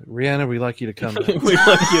 She's like, Rihanna, we'd like you to come back. We'd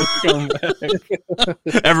like you to come back.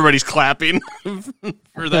 Everybody's clapping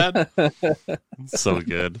for that. So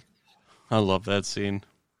good. I love that scene.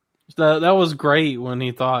 That was great when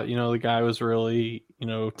he thought, the guy was really,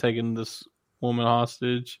 taking this woman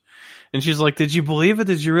hostage. And she's like, did you believe it?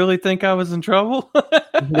 Did you really think I was in trouble?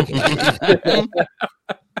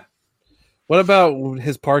 What about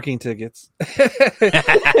his parking tickets?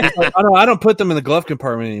 I don't put them in the glove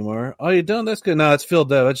compartment anymore. Oh, you don't? That's good. No, it's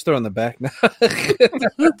filled up. I just throw it in the back now.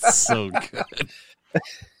 That's so good.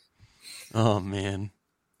 Oh, man.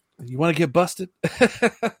 You want to get busted?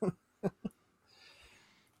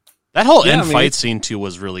 That whole end fight scene, too,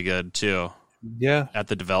 was really good, too. Yeah. At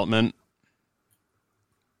the development.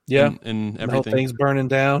 Yeah. And everything. The whole thing's burning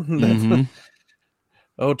down. Mm-hmm.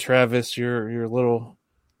 Oh, Travis, your little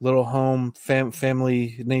home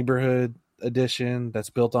family neighborhood edition that's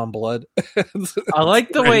built on blood. I like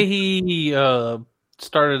the way he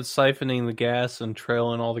started siphoning the gas and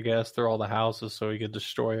trailing all the gas through all the houses so he could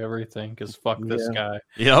destroy everything because fuck this guy.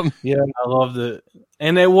 Yep. Yeah. I loved it.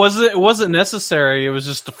 And it wasn't necessary. It was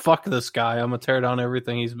just to fuck this guy. I'm gonna tear down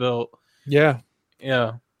everything he's built. Yeah.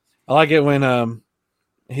 Yeah. I like it when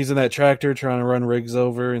he's in that tractor trying to run Riggs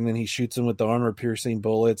over and then he shoots him with the armor piercing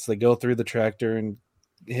bullets. They go through the tractor and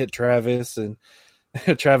hit Travis, and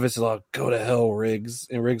Travis is like, go to hell, Riggs.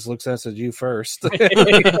 And Riggs looks at us as you first.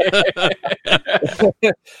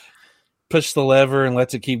 Push the lever and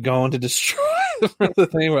lets it keep going to destroy the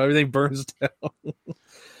thing where everything burns down.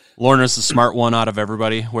 Lorna's the smart one out of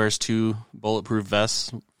everybody, wears 2 bulletproof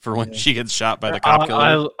vests for when she gets shot by the cop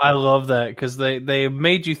killer. I love that because they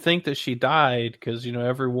made you think that she died because,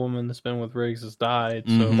 every woman that's been with Riggs has died.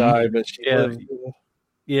 So Mhm. Died, but she lived.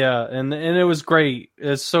 Yeah, and it was great.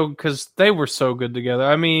 It's so because they were so good together.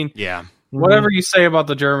 I mean, Yeah. whatever you say about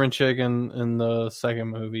the German chick in the second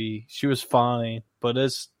movie, she was fine, but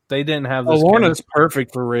they didn't have this. Lorna's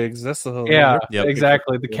perfect for Riggs. That's the whole. Yeah, Yep.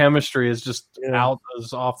 exactly. The chemistry is just Yeah.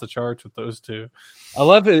 is off the charts with those two. I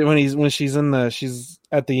love it when she's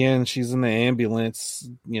at the end, she's in the ambulance,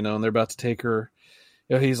 and they're about to take her.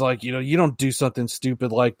 He's like, you don't do something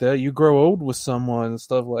stupid like that. You grow old with someone and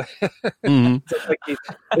stuff like that. Mm-hmm.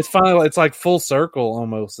 It's finally, it's like full circle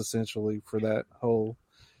almost, essentially, for that whole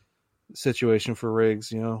situation for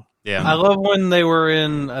Riggs, Yeah. I love when they were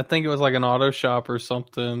in, I think it was like an auto shop or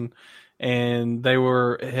something, and he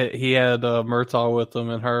had Murtaugh with him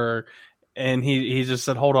and her, and he just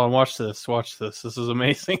said, hold on, watch this, this is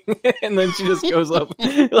amazing. And then she just goes up,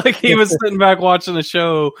 like he was sitting back watching a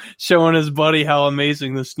show, showing his buddy how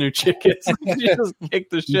amazing this new chick is. She just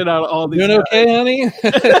kicked the shit out of all these Doing guys. okay, honey?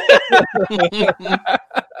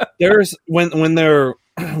 There's when they're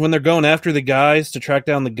going after the guys to track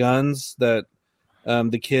down the guns that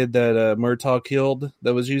the kid that Murtaugh killed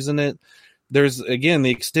that was using it. There's again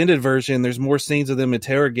the extended version. There's more scenes of them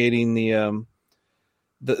interrogating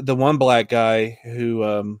the one black guy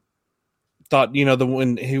who thought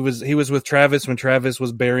when he was with Travis when Travis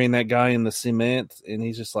was burying that guy in the cement, and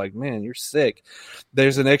he's just like, man, you're sick.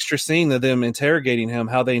 There's an extra scene of them interrogating him.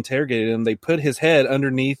 How they interrogated him, they put his head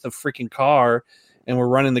underneath a freaking car and were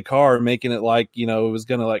running the car, making it like it was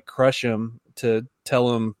gonna like crush him to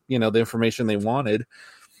tell him the information they wanted.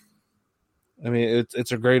 I mean,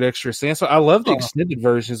 it's a great extra scene. So I love the extended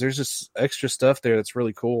versions. There's just extra stuff there that's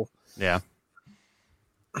really cool. Yeah.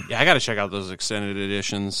 Yeah, I got to check out those extended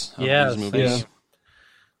editions of Yes, these movies.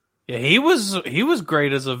 yeah. Yeah, he was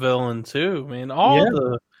great as a villain too, man.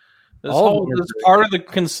 This part of the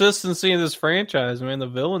consistency of this franchise, man. The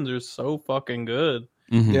villains are so fucking good.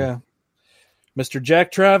 Mhm. Yeah. Mr.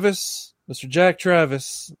 Jack Travis,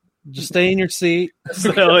 just stay in your seat. It's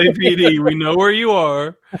the LAPD. We know where you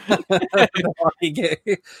are. We have They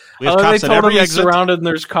cops at told him every he's exit. surrounded and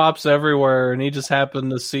there's cops everywhere, and he just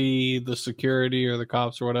happened to see the security or the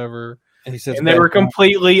cops or whatever. And he says, And they were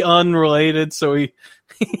completely unrelated, so he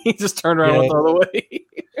just turned around and went the other way.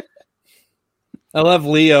 I love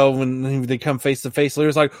Leo when they come face to face.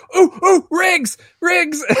 Leo's like, "Oh, Riggs!"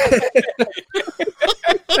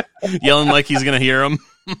 Yelling like he's going to hear him.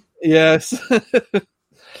 Yes.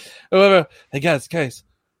 However, hey guys,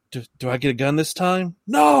 do I get a gun this time?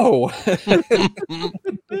 No.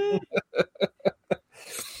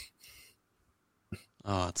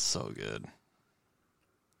 Oh, it's so good.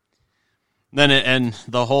 Then and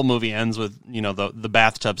the whole movie ends with, you know, the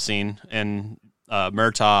bathtub scene and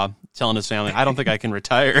Murtaugh telling his family, "I don't think I can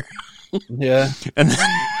retire." Yeah. And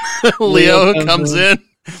then Leo comes in.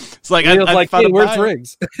 It's like, Leo's I like, found "Hey, a where's buyer."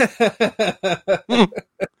 Riggs?"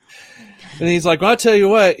 And he's like, "Well, I'll tell you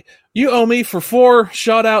what, you owe me for 4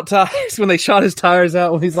 shot out tires." When they shot his tires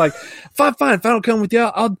out, when he's like, fine, if I don't come with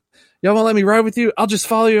y'all won't let me ride with you, I'll just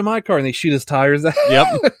follow you in my car. And they shoot his tires out. Yep.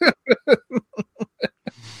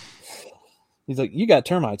 He's like, "You got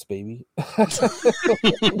termites, baby."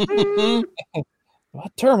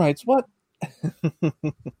 What termites? What?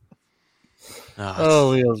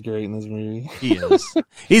 Oh, Leo's great in this movie. He is.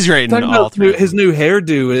 He's great in Talking all about three. his new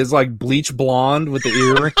hairdo is like bleach blonde with the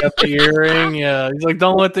earring. Got the earring, yeah. He's like,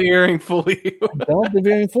 don't let the earring fool you. Don't be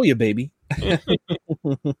very for you, baby.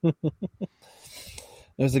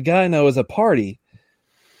 There's a guy I know, it was a party.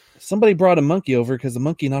 Somebody brought a monkey over because the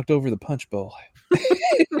monkey knocked over the punch bowl.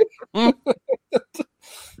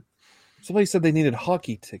 Somebody said they needed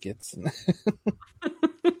hockey tickets.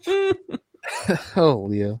 Oh,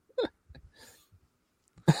 Leo.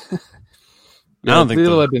 I don't think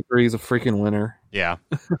Leo the- Weapon 3 is a freaking winner. Yeah.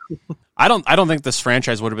 I don't think this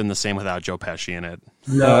franchise would have been the same without Joe Pesci in it.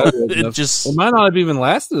 No, It just it might not have even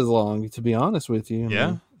lasted as long, to be honest with you.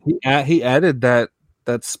 Yeah. He added that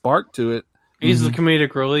spark to it. He's the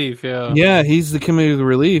comedic relief, yeah. Yeah, he's the comedic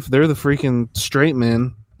relief. They're the freaking straight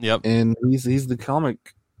men, Yep. and he's the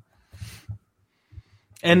comic.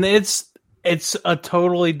 And it's a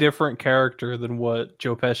totally different character than what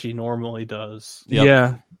Joe Pesci normally does. Yep.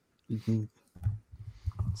 Yeah.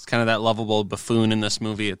 It's kind of that lovable buffoon in this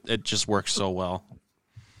movie. It just works so well.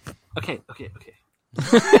 Okay.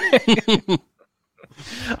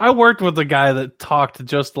 I worked with a guy that talked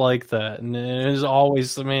just like that, and it was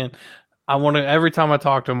always, man, every time I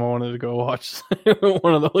talked to him, I wanted to go watch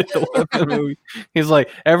one of the Lethal Weapon movies. He's like,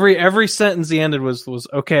 every sentence he ended was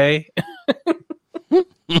okay.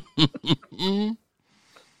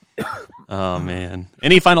 Oh man.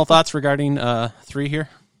 Any final thoughts regarding 3 here?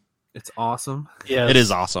 It's awesome. Yeah, It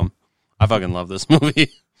is awesome. I fucking love this movie.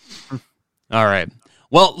 All right.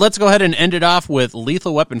 Well, let's go ahead and end it off with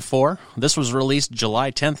Lethal Weapon 4. This was released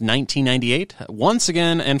July 10th, 1998. Once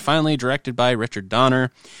again and finally directed by Richard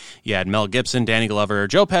Donner. You had Mel Gibson, Danny Glover,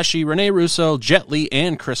 Joe Pesci, Rene Russo, Jet Li,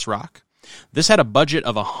 and Chris Rock. This had a budget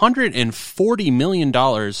of $140 million,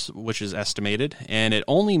 which is estimated, and it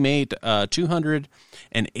only made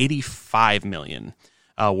 $285 million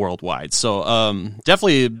worldwide. So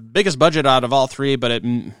definitely biggest budget out of all 3, but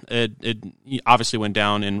it obviously went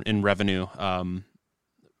down in revenue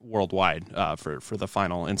worldwide for the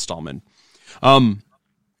final installment.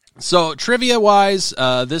 So trivia-wise,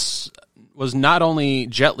 this was not only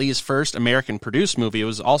Jet Li's first American-produced movie, it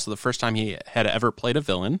was also the first time he had ever played a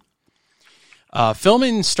villain.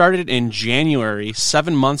 Filming started in January,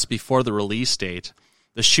 7 months before the release date.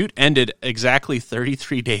 The shoot ended exactly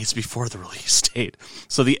 33 days before the release date.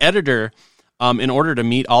 So the editor, in order to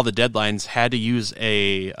meet all the deadlines, had to use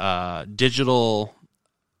a digital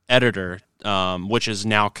editor, which is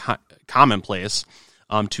now commonplace,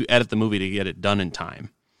 to edit the movie to get it done in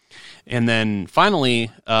time. And then finally,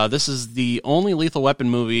 this is the only Lethal Weapon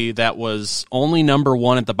movie that was only number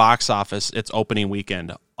 1 at the box office its opening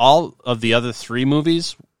weekend. All of the other 3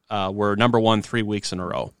 movies were number 1 3 weeks in a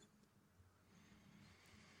row.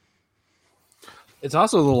 It's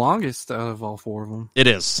also the longest out of all 4 of them. It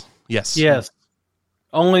is. Yes. Yes.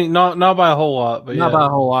 Only not by a whole lot, but Not yeah. by a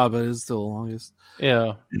whole lot, but it's still the longest.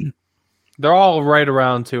 Yeah. They're all right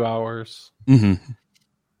around 2 hours. Mm-hmm.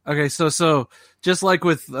 Okay, so just like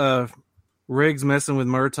with Riggs messing with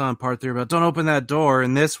Murtaugh in part 3 about don't open that door.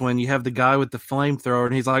 In this one, you have the guy with the flamethrower,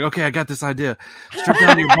 and he's like, okay, I got this idea. Strip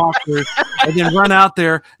down your boxers and then run out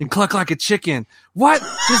there and cluck like a chicken. What?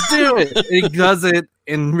 Just do it. And he does it,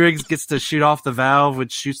 and Riggs gets to shoot off the valve,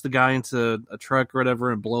 which shoots the guy into a truck or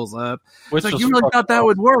whatever and blows up. Which It's like, you really thought that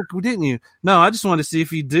would work, didn't you? No, I just wanted to see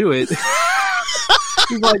if you'd do it.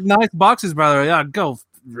 He's like, nice boxes, brother. Yeah, go,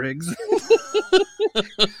 Riggs.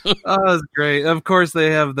 Oh, that's great. Of course,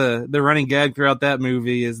 they have the running gag throughout that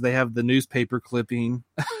movie is they have the newspaper clipping.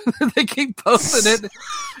 They keep posting it,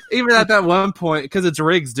 even at that one point, because it's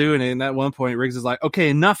Riggs doing it. And at one point, Riggs is like, "Okay,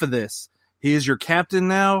 enough of this. He is your captain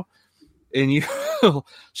now, and you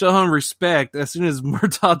show him respect." As soon as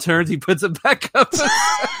Murtaugh turns, he puts it back up.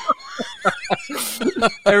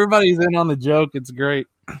 Everybody's in on the joke. It's great.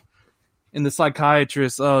 And the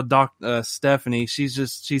psychiatrist, Stephanie,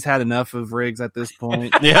 she's had enough of Riggs at this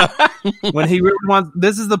point. Yeah. When he really wants,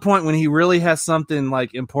 this is the point when he really has something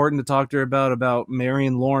like important to talk to her about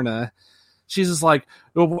marrying Lorna. She's just like,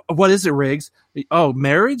 well, what is it, Riggs? Oh,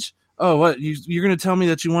 marriage? Oh, what? You're going to tell me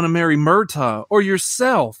that you want to marry Murtaugh or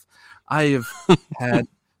yourself? I have had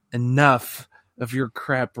enough of your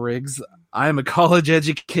crap, Riggs. I am a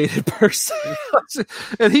college-educated person.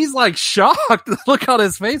 And he's like shocked. Look on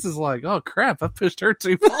his face is like, oh crap, I pushed her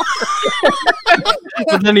too far.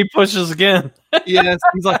 But then he pushes again. Yes,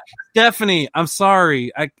 he's like, Stephanie, I'm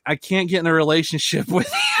sorry. I can't get in a relationship with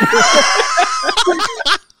you.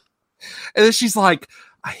 And then she's like,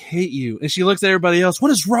 I hate you. And she looks at everybody else.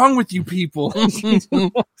 What is wrong with you people?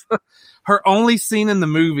 Her only scene in the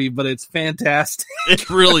movie, but it's fantastic. It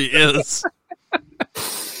really is.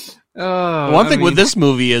 Oh, One thing with this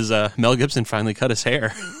movie is Mel Gibson finally cut his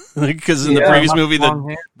hair. Because in the previous movie,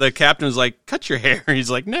 the captain was like, cut your hair. He's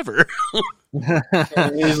like, never.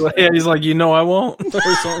 He's like, you know I won't.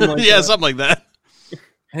 Or something like yeah, that. something like that.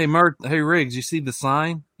 Hey, Riggs, you see the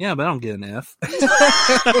sign? Yeah, but I don't get an F.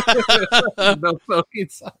 No fucking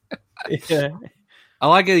sign. Yeah. I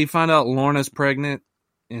like it. You find out Lorna's pregnant,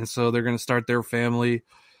 and so they're going to start their family.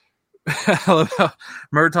 I love how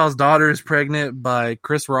Murtaugh's daughter is pregnant by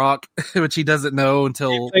Chris Rock, which he doesn't know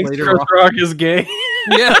until later. Chris Rock is gay.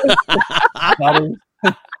 Yeah.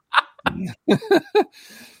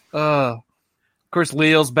 Of course,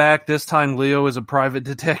 Leo's back. This time, Leo is a private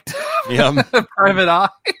detective. Yeah. Private eye.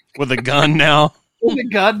 With a gun now. With a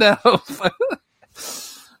gun now.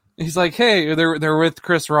 He's like, hey, they're with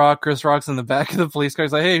Chris Rock. Chris Rock's in the back of the police car.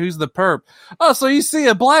 He's like, hey, who's the perp? Oh, so you see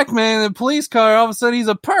a black man in a police car, all of a sudden he's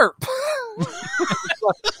a perp.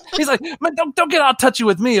 He's like, man, don't get all touchy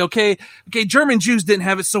with me, okay? Okay, German Jews didn't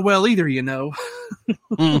have it so well either, you know.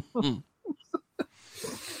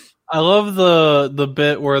 I love the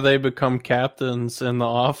bit where they become captains in the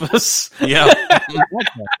office. Yeah.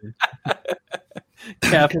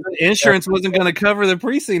 Captain. Insurance wasn't going to cover the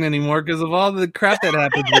precinct anymore because of all the crap that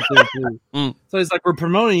happens with it. So he's like, we're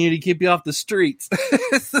promoting you to keep you off the streets.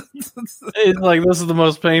 It's like, this is the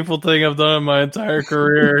most painful thing I've done in my entire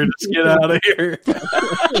career. Just get out of here.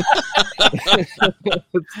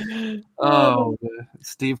 Oh,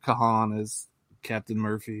 Steve Kahan is Captain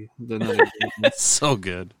Murphy. That's so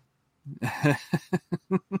good.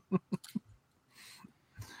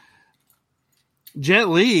 Jet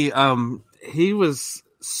Li, he was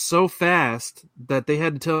so fast that they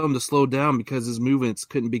had to tell him to slow down because his movements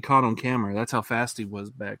couldn't be caught on camera. That's how fast he was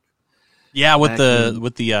back. Yeah, with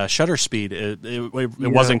the shutter speed, it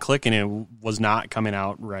wasn't clicking. It was not coming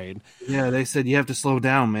out right. Yeah, they said you have to slow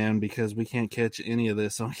down, man, because we can't catch any of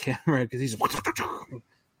this on camera because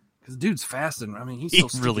dude's fast and I mean he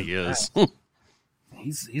really is.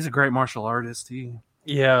 He's a great martial artist.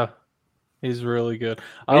 Yeah. He's really good.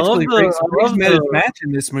 Riggs met his match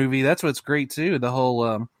in this movie. That's what's great too. The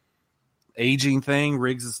whole aging thing.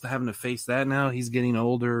 Riggs is having to face that now. He's getting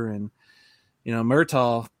older, and you know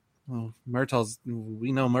Murtaugh. Well,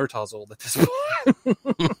 we know Murtaugh's old at this point.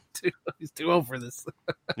 He's too old for this.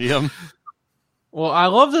 Yeah. Well, I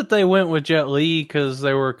love that they went with Jet Li because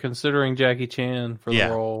they were considering Jackie Chan for the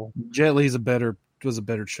role. Jet Li's was a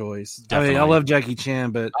better choice. Definitely. I mean, I love Jackie Chan,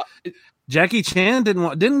 but Jackie Chan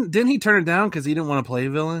didn't he turn it down because he didn't want to play a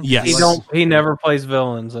villain? Yes. He never plays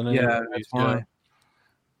villains. That's why.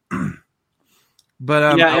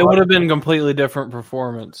 But it would have been a completely different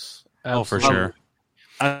performance. Oh, for sure.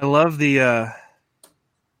 I love the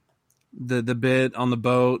bit on the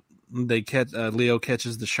boat. They catch Leo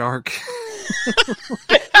catches the shark,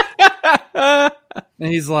 and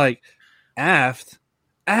he's like, "Aft,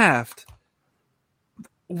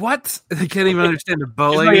 what? They can't even understand the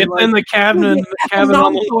boat. Like, it's in the cabinet.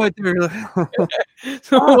 On the...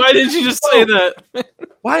 Why didn't you just say that?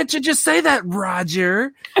 Why didn't you just say that,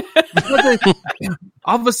 Roger?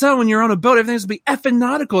 All of a sudden, when you're on a boat, everything's going to be effing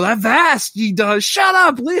nautical. That vast, you does. Shut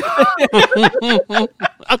up, Leo.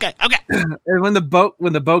 Okay. And when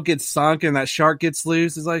the boat gets sunk and that shark gets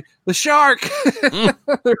loose, it's like, the shark!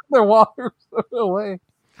 Their water away.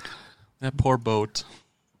 That poor boat.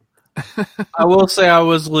 I will say I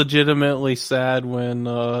was legitimately sad when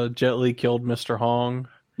Jet Li killed Mr. Hong.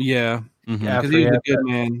 Yeah. Because he was a good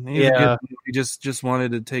man. He just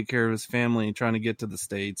wanted to take care of his family, trying to get to the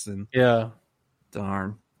States. And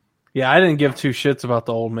darn. Yeah, I didn't give two shits about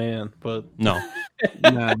the old man, but no.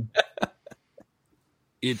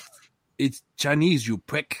 It's Chinese, you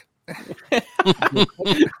prick. About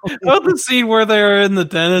the scene where they're in the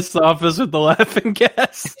dentist's office with the laughing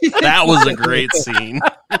gas. That was a great scene.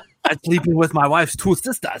 I'm sleeping with my wife's two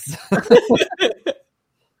sisters.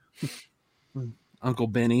 Uncle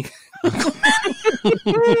Benny. I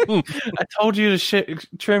told you to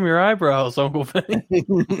trim your eyebrows, Uncle Benny.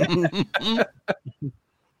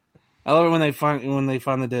 I love it when they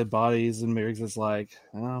find the dead bodies and Riggs is like,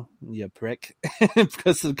 "Oh, you prick,"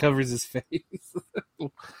 because it covers his face.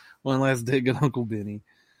 One last dig at Uncle Benny.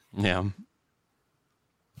 Yeah.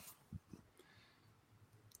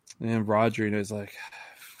 And Roger, is like,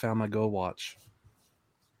 found my gold watch.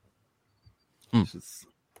 Just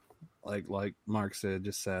like Mark said,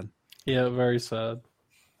 just sad. Yeah, very sad.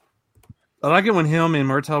 I like it when him and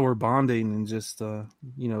Murtaugh were bonding and just,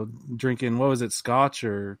 drinking, what was it, scotch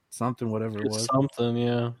or something, whatever it was. Something,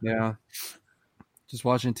 yeah. Yeah. Just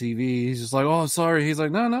watching TV. He's just like, oh, sorry. He's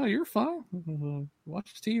like, no, you're fine.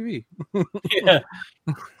 Watch TV. Yeah.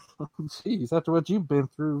 Jeez, after what you've been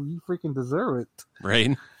through, you freaking deserve it.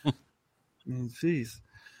 Right. Jeez.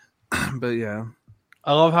 But yeah.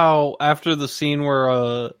 I love how after the scene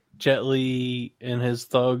where Jet Li and his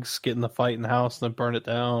thugs get in the fight in the house and then burn it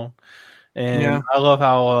down. And I love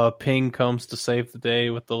how Ping comes to save the day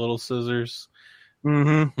with the little scissors.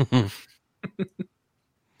 Mm-hmm.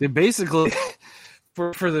 They basically,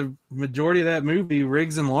 for the majority of that movie,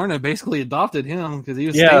 Riggs and Lorna basically adopted him because he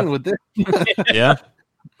was staying with them. Yeah.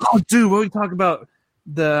 Oh, dude, what we talk about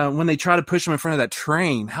when they try to push him in front of that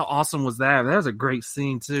train? How awesome was that? That was a great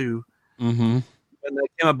scene too. Mm-hmm. When they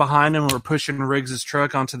came up behind him and were pushing Riggs'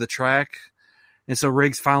 truck onto the track. And so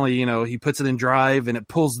Riggs finally, he puts it in drive and it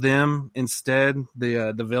pulls them instead,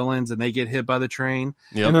 the villains, and they get hit by the train.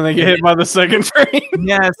 Yep. And then they get hit by the second train.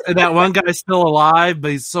 Yes, and that one guy's still alive,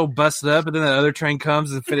 but he's so busted up, and then the other train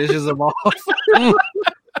comes and finishes him off.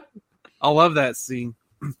 I love that scene.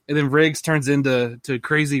 And then Riggs turns into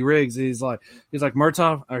crazy Riggs. He's like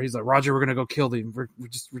Murtaugh, or he's like, Roger, we're gonna go kill them. We're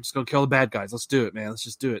just gonna kill the bad guys. Let's do it, man. Let's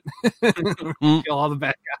just do it. Kill all the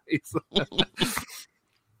bad guys.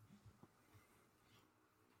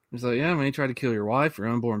 He's like, yeah, man, you tried to kill your wife, your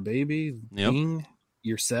unborn baby,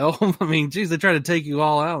 yourself. I mean, geez, they try to take you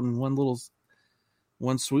all out in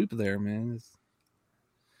one swoop there, man.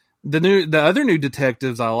 The other new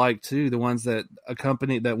detectives I like too, the ones that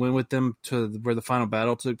went with them to where the final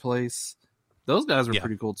battle took place. Those guys were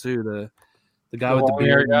pretty cool too. The guy with the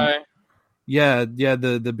beard guy. Yeah,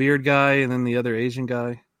 the beard guy and then the other Asian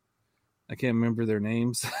guy. I can't remember their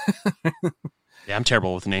names. Yeah, I'm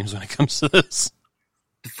terrible with names when it comes to this.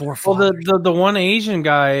 The one Asian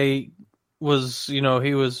guy was, he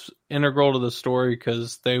was integral to the story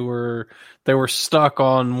because they were stuck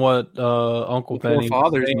on what Uncle Benny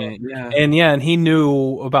forefathers meant. Yeah. And he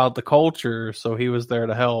knew about the culture, so he was there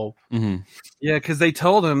to help. Mm-hmm. Yeah, because they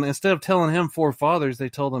told him, instead of telling him forefathers, they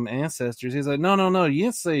told him ancestors. He's like, no, you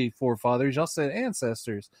didn't say forefathers, y'all said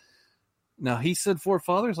ancestors. Now he said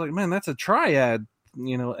forefathers, like, man, that's a triad,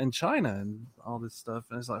 in China and all this stuff.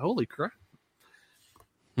 And it's like, holy crap.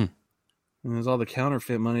 And there's all the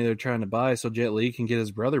counterfeit money they're trying to buy so Jet Li can get his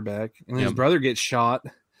brother back. And his brother gets shot.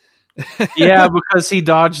 Yeah, because he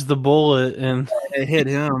dodged the bullet and it hit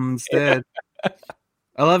him instead. Yeah.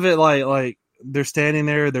 I love it. Like they're standing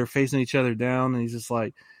there, they're facing each other down, and he's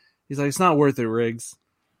like, it's not worth it, Riggs.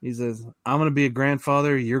 He says, I'm going to be a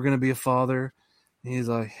grandfather. You're going to be a father. And he's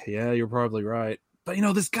like, yeah, you're probably right. But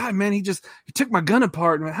this guy, man, he took my gun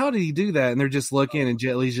apart. And how did he do that? And they're just looking, and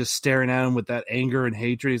Jet Li's just staring at him with that anger and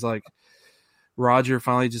hatred. He's like, Roger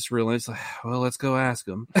finally just realized, well, let's go ask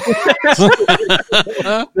him.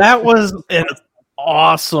 That was an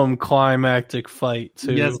awesome climactic fight,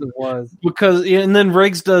 too. Yes, it was. And then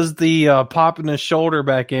Riggs does the popping his shoulder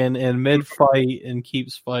back in mid-fight and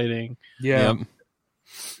keeps fighting. Yeah. Yep.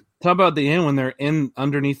 Talk about the end when they're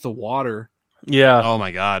underneath the water. Yeah. Oh,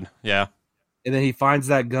 my God. Yeah. And then he finds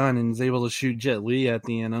that gun and is able to shoot Jet Li at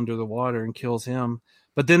the end under the water and kills him.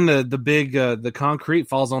 But then the concrete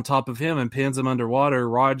falls on top of him and pins him underwater.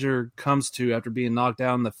 Roger comes to after being knocked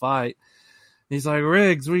down in the fight. He's like,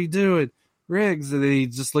 Riggs, what are you doing? Riggs. And then he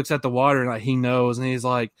just looks at the water and like he knows. And he's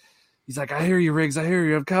like, I hear you, Riggs. I hear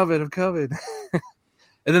you. I'm coming.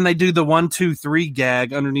 And then they do the 1, 2, 3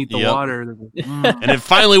 gag underneath the water. And it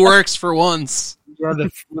finally works for once.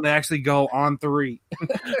 When they actually go on 3.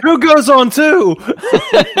 Who goes on 2?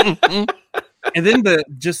 And then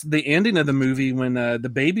the ending of the movie when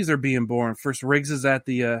the babies are being born. First, Riggs is at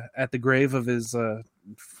the grave of his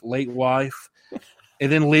late wife,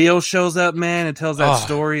 and then Leo shows up, man, and tells that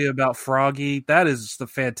story about Froggy. That is just a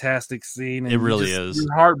fantastic scene. And it really is.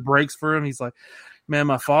 Your heart breaks for him. He's like, man,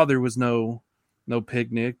 my father was no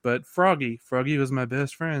picnic, but Froggy was my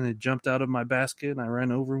best friend. He jumped out of my basket, and I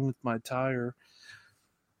ran over him with my tire.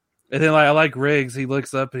 And then I like Riggs. He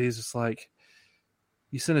looks up and he's just like,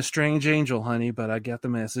 you sent a strange angel, honey, but I got the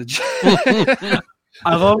message. I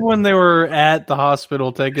love when they were at the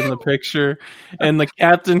hospital taking the picture and the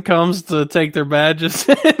captain comes to take their badges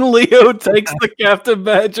and Leo takes the captain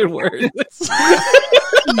badge and wears it.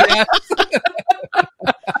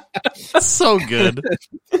 So good.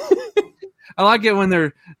 I like it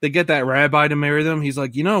when they get that rabbi to marry them. He's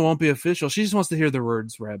like, it won't be official. She just wants to hear the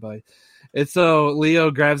words, rabbi. And so Leo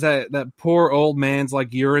grabs that poor old man's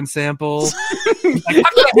like urine sample. He's like,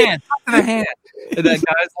 talk to the hand. And that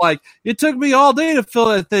guy's like, it took me all day to fill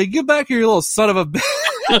that thing. Get back here, you little son of a bitch.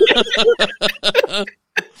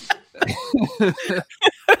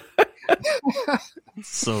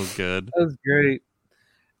 So good. That was great.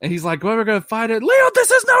 And he's like, well, we're going to fight it. Leo, this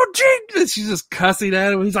is no jig. And she's just cussing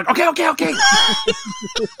at him. He's like, okay.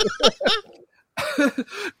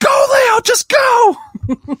 Go, Leo, just go.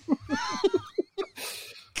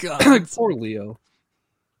 God. Poor Leo.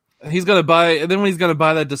 He's gonna buy, and then when he's gonna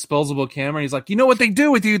buy that disposable camera, he's like, you know what they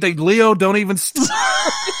do with you? Leo, don't even stop.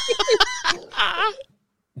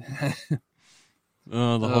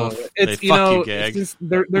 The whole it's you gag. It's just,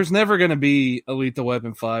 there's never gonna be a Lethal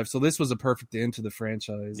Weapon 5, so this was a perfect end to the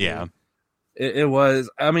franchise. Yeah. It was.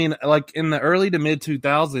 I mean, like in the early to mid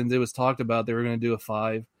 2000s, it was talked about they were going to do a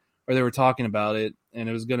 5, or they were talking about it, and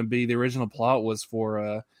it was going to be, the original plot was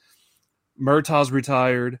for Murtaugh's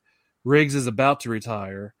retired, Riggs is about to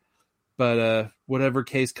retire, but whatever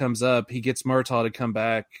case comes up, he gets Murtaugh to come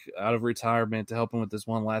back out of retirement to help him with this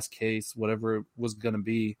one last case, whatever it was going to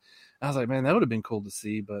be. I was like, man, that would have been cool to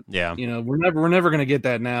see, but yeah, we're never going to get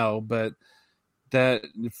that now. But that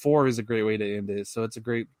 4 is a great way to end it, so it's a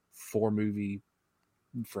great 4-movie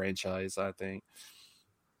franchise, I think.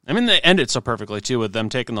 I mean, they end it so perfectly too, with them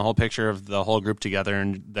taking the whole picture of the whole group together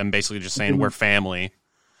and them basically just saying we're family.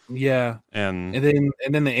 Yeah, and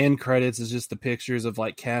then the end credits is just the pictures of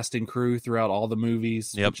like cast and crew throughout all the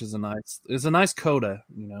movies, which is a nice coda.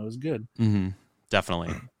 It was good. Mm-hmm.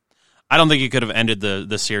 Definitely. I don't think you could have ended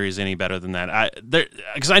the series any better than that.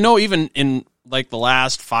 Because I know even in like the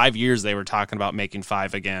last 5 years they were talking about making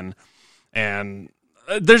 5 again, and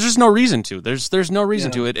there's just no reason to. There's no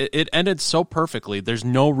reason to. It ended so perfectly. There's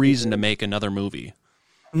no reason to make another movie.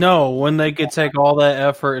 No, when they could take all that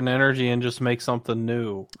effort and energy and just make something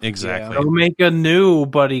new. Exactly. Go make a new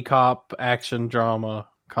buddy cop action drama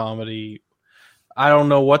comedy. I don't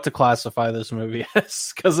know what to classify this movie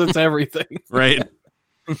as because it's everything. Right.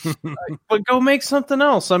 But go make something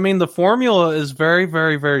else. I mean, the formula is very,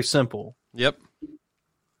 very, very simple. Yep.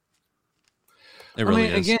 It really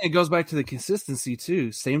is. Again, it goes back to the consistency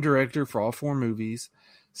too. Same director for all 4 movies,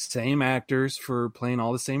 same actors for playing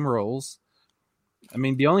all the same roles. I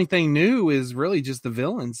mean, the only thing new is really just the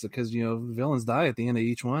villains, because villains die at the end of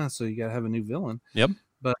each one, so you got to have a new villain. Yep.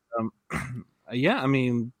 But yeah, I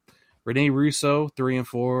mean, Rene Russo 3 and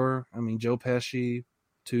 4. I mean, Joe Pesci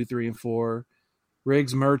 2, 3, and 4.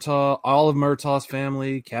 Riggs, Murtaugh, all of Murtaugh's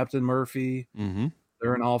family, Captain Murphy. Mm-hmm.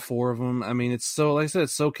 They're in all 4 of them. I mean, it's so, like I said,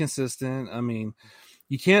 it's so consistent. I mean,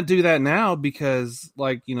 you can't do that now because,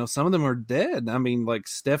 some of them are dead. I mean, like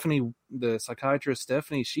Stephanie, the psychiatrist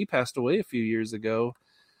Stephanie, she passed away a few years ago.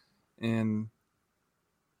 And,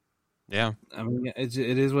 yeah. I mean, it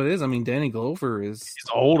is what it is. I mean, Danny Glover he's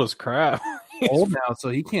old as crap. Old now, so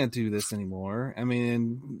he can't do this anymore. I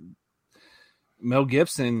mean, Mel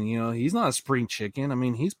Gibson, he's not a spring chicken. I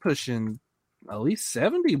mean, he's pushing at least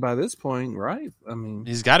 70 by this point, right? I mean,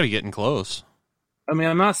 he's got to be getting close. I mean,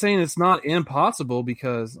 I'm not saying it's not impossible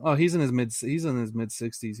because he's in his mid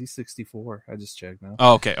 60s. He's 64. I just checked now.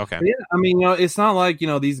 Oh, okay. But yeah, I mean, it's not like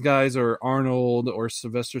these guys are Arnold or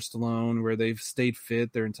Sylvester Stallone where they've stayed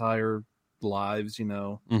fit their entire lives.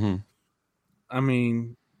 Mm-hmm. I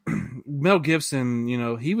mean, Mel Gibson,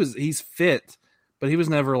 he's fit, but he was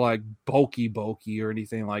never like bulky or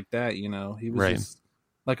anything like that. He was just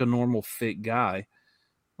like a normal fit guy.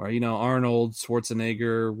 Where Arnold,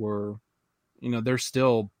 Schwarzenegger were, they're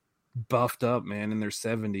still buffed up, man, in their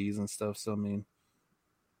 70s and stuff. So I mean,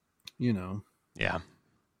 yeah.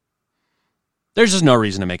 There's just no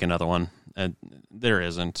reason to make another one. There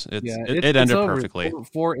isn't. It ended over. perfectly.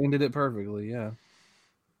 4 ended it perfectly, yeah.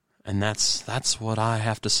 And that's what I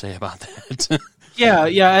have to say about that.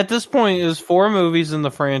 Yeah. At this point, there's 4 movies in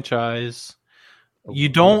the franchise. You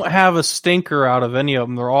don't have a stinker out of any of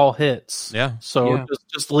them. They're all hits. Yeah. So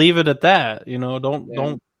just leave it at that.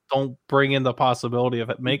 Don't bring in the possibility of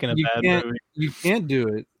it making a bad movie. You can't do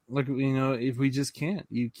it. Like if we just can't,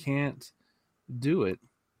 you can't do it.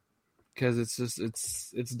 Because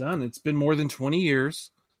it's done. It's been more than 20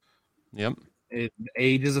 years. Yep.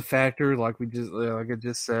 Age is a factor, like I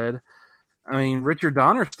just said. I mean, Richard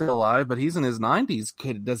Donner's still alive, but he's in his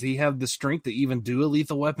 90s. Does he have the strength to even do a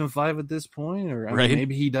Lethal Weapon 5 at this point? Or I mean,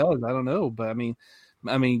 maybe he does. I don't know. But I mean,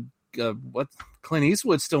 what Clint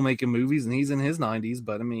Eastwood's still making movies, and he's in his 90s.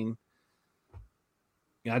 But I mean,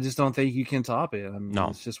 I just don't think you can top it. I mean, no.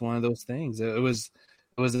 It's just one of those things. It was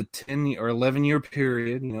a 10 or 11 year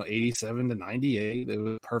period, 87 to 98. It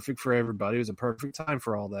was perfect for everybody. It was a perfect time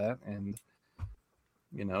for all that. And,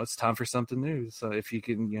 it's time for something new. So if you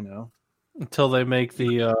can, until they make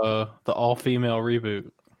the all female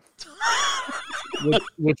reboot,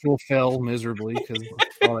 which will fail miserably because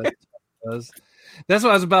all that does. That's what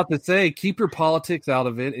I was about to say. Keep your politics out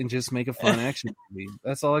of it and just make a fun action movie.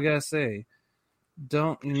 That's all I gotta say.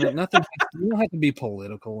 Don't nothing. You don't have to be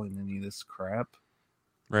political in any of this crap.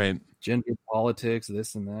 Right. Gender politics,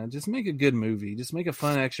 this and that. Just make a good movie. Just make a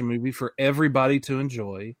fun action movie for everybody to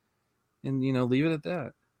enjoy. And, leave it at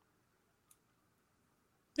that.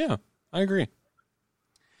 Yeah, I agree.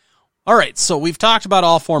 All right, so we've talked about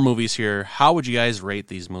all 4 movies here. How would you guys rate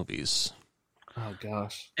these movies? Oh,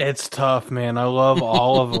 gosh. It's tough, man. I love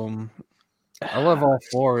all of them. I love all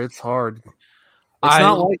 4. It's hard.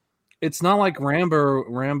 It's not like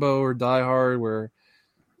Rambo or Die Hard where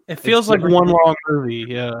it feels like one long movie.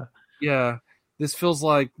 Yeah. Yeah. This feels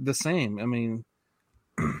like the same. I mean,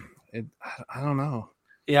 I don't know.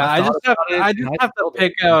 Yeah, I just have to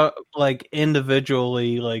pick out like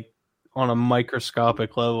individually, like on a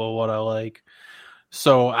microscopic level, what I like.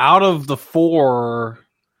 So out of the 4,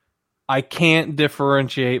 I can't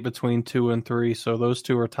differentiate between 2 and 3. So those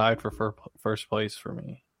 2 are tied for first place for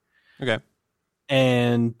me. Okay.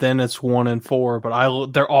 And then it's 1 and 4,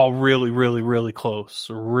 but they're all really, really, really close.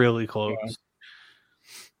 Really close.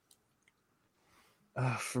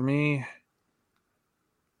 For me,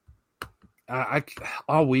 I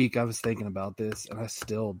all week I was thinking about this, and I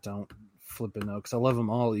still don't flipping know because I love them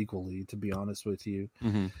all equally. To be honest with you,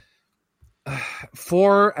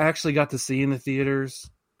 4 I actually got to see in the theaters.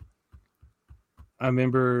 I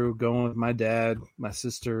remember going with my dad, my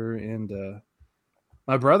sister, and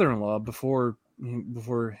my brother-in-law before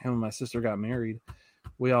him and my sister got married.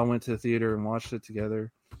 We all went to the theater and watched it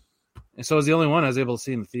together, and so I was the only one I was able to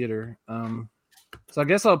see in the theater. So I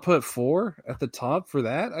guess I'll put 4 at the top for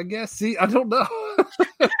that, I guess. See, I don't know.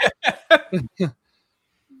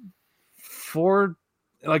 4,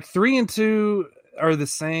 like 3 and 2 are the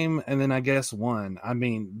same, and then I guess 1. I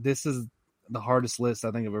mean, this is the hardest list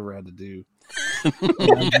I think I've ever had to do.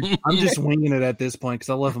 I'm just winging it at this point because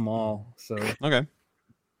I love them all. So okay,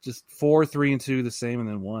 just 4, 3, and 2 the same, and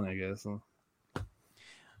then 1, I guess.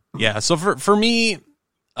 Yeah. So for me,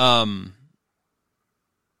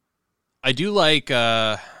 I do like.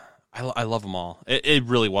 I love them all. It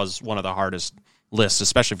really was one of the hardest lists,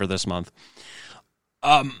 especially for this month.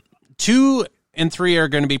 2 and 3 are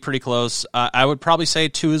going to be pretty close. I would probably say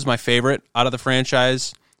 2 is my favorite out of the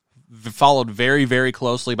franchise, followed very, very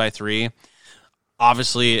closely by 3.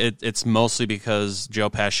 Obviously, it's mostly because Joe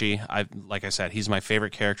Pesci. Like I said, he's my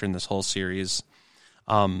favorite character in this whole series.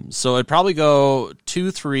 So it'd probably go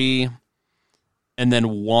 2, 3, and then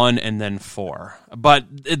 1, and then 4. But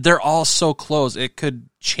they're all so close. It could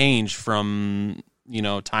change from,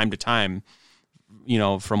 time to time,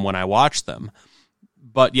 from when I watch them.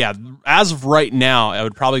 But yeah, as of right now, I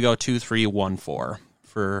would probably go 2, 3, 1, 4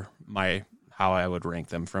 for how I would rank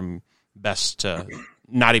them from best to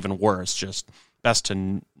not even worse, just best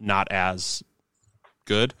to not as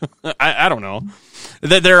good. I don't know.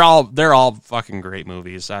 They're all fucking great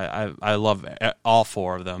movies. I love all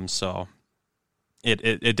 4 of them. So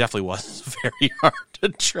it definitely was very hard to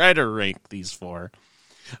try to rank these 4.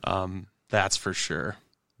 That's for sure.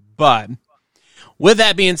 But With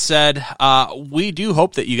that being said, we do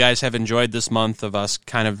hope that you guys have enjoyed this month of us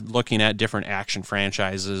kind of looking at different action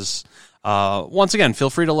franchises. Once again, feel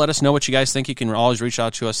free to let us know what you guys think. You can always reach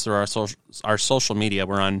out to us through our social media.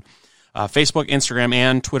 We're on Facebook, Instagram,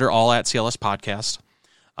 and Twitter, all at CLS Podcast.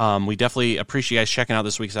 We definitely appreciate you guys checking out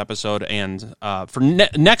this week's episode. And for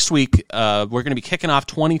next week, we're going to be kicking off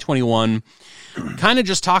 2021, kind of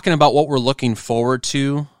just talking about what we're looking forward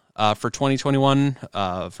to for 2021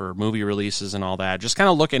 for movie releases and all that. Just kind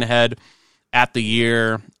of looking ahead at the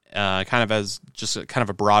year, kind of as just kind of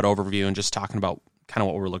a broad overview and just talking about kind of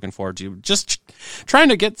what we're looking forward to. Just trying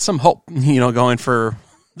to get some hope, going for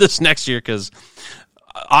this next year, because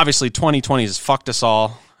obviously 2020 has fucked us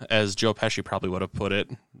all, as Joe Pesci probably would have put it.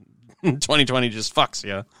 2020 just fucks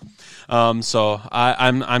you. So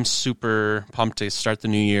I'm super pumped to start the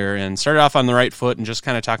new year and start off on the right foot and just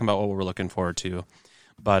kind of talking about what we're looking forward to.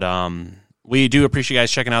 But we do appreciate you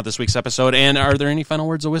guys checking out this week's episode. And are there any final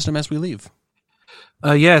words of wisdom as we leave?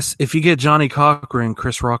 Yes. If you get Johnny Cochran,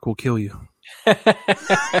 Chris Rock will kill you. I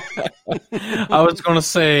was going to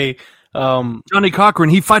say, Johnny Cochran,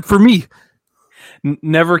 he fight for me.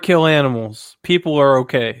 Never kill animals. People are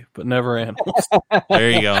okay, but never animals.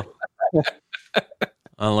 There you go.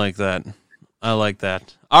 I like that.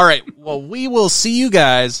 All right. Well, we will see you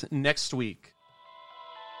guys next week.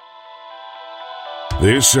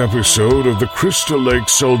 This episode of the Crystal Lake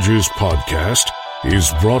Soldiers podcast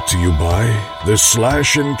is brought to you by the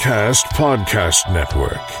Slash and Cast Podcast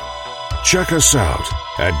Network. Check us out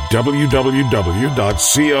at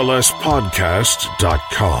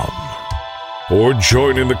www.clspodcast.com or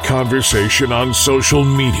join in the conversation on social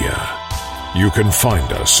media. You can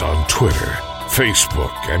find us on Twitter,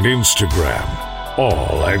 Facebook, and Instagram,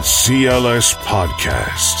 all at CLS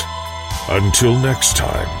Podcast. Until next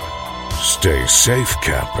time, stay safe,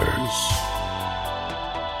 campers.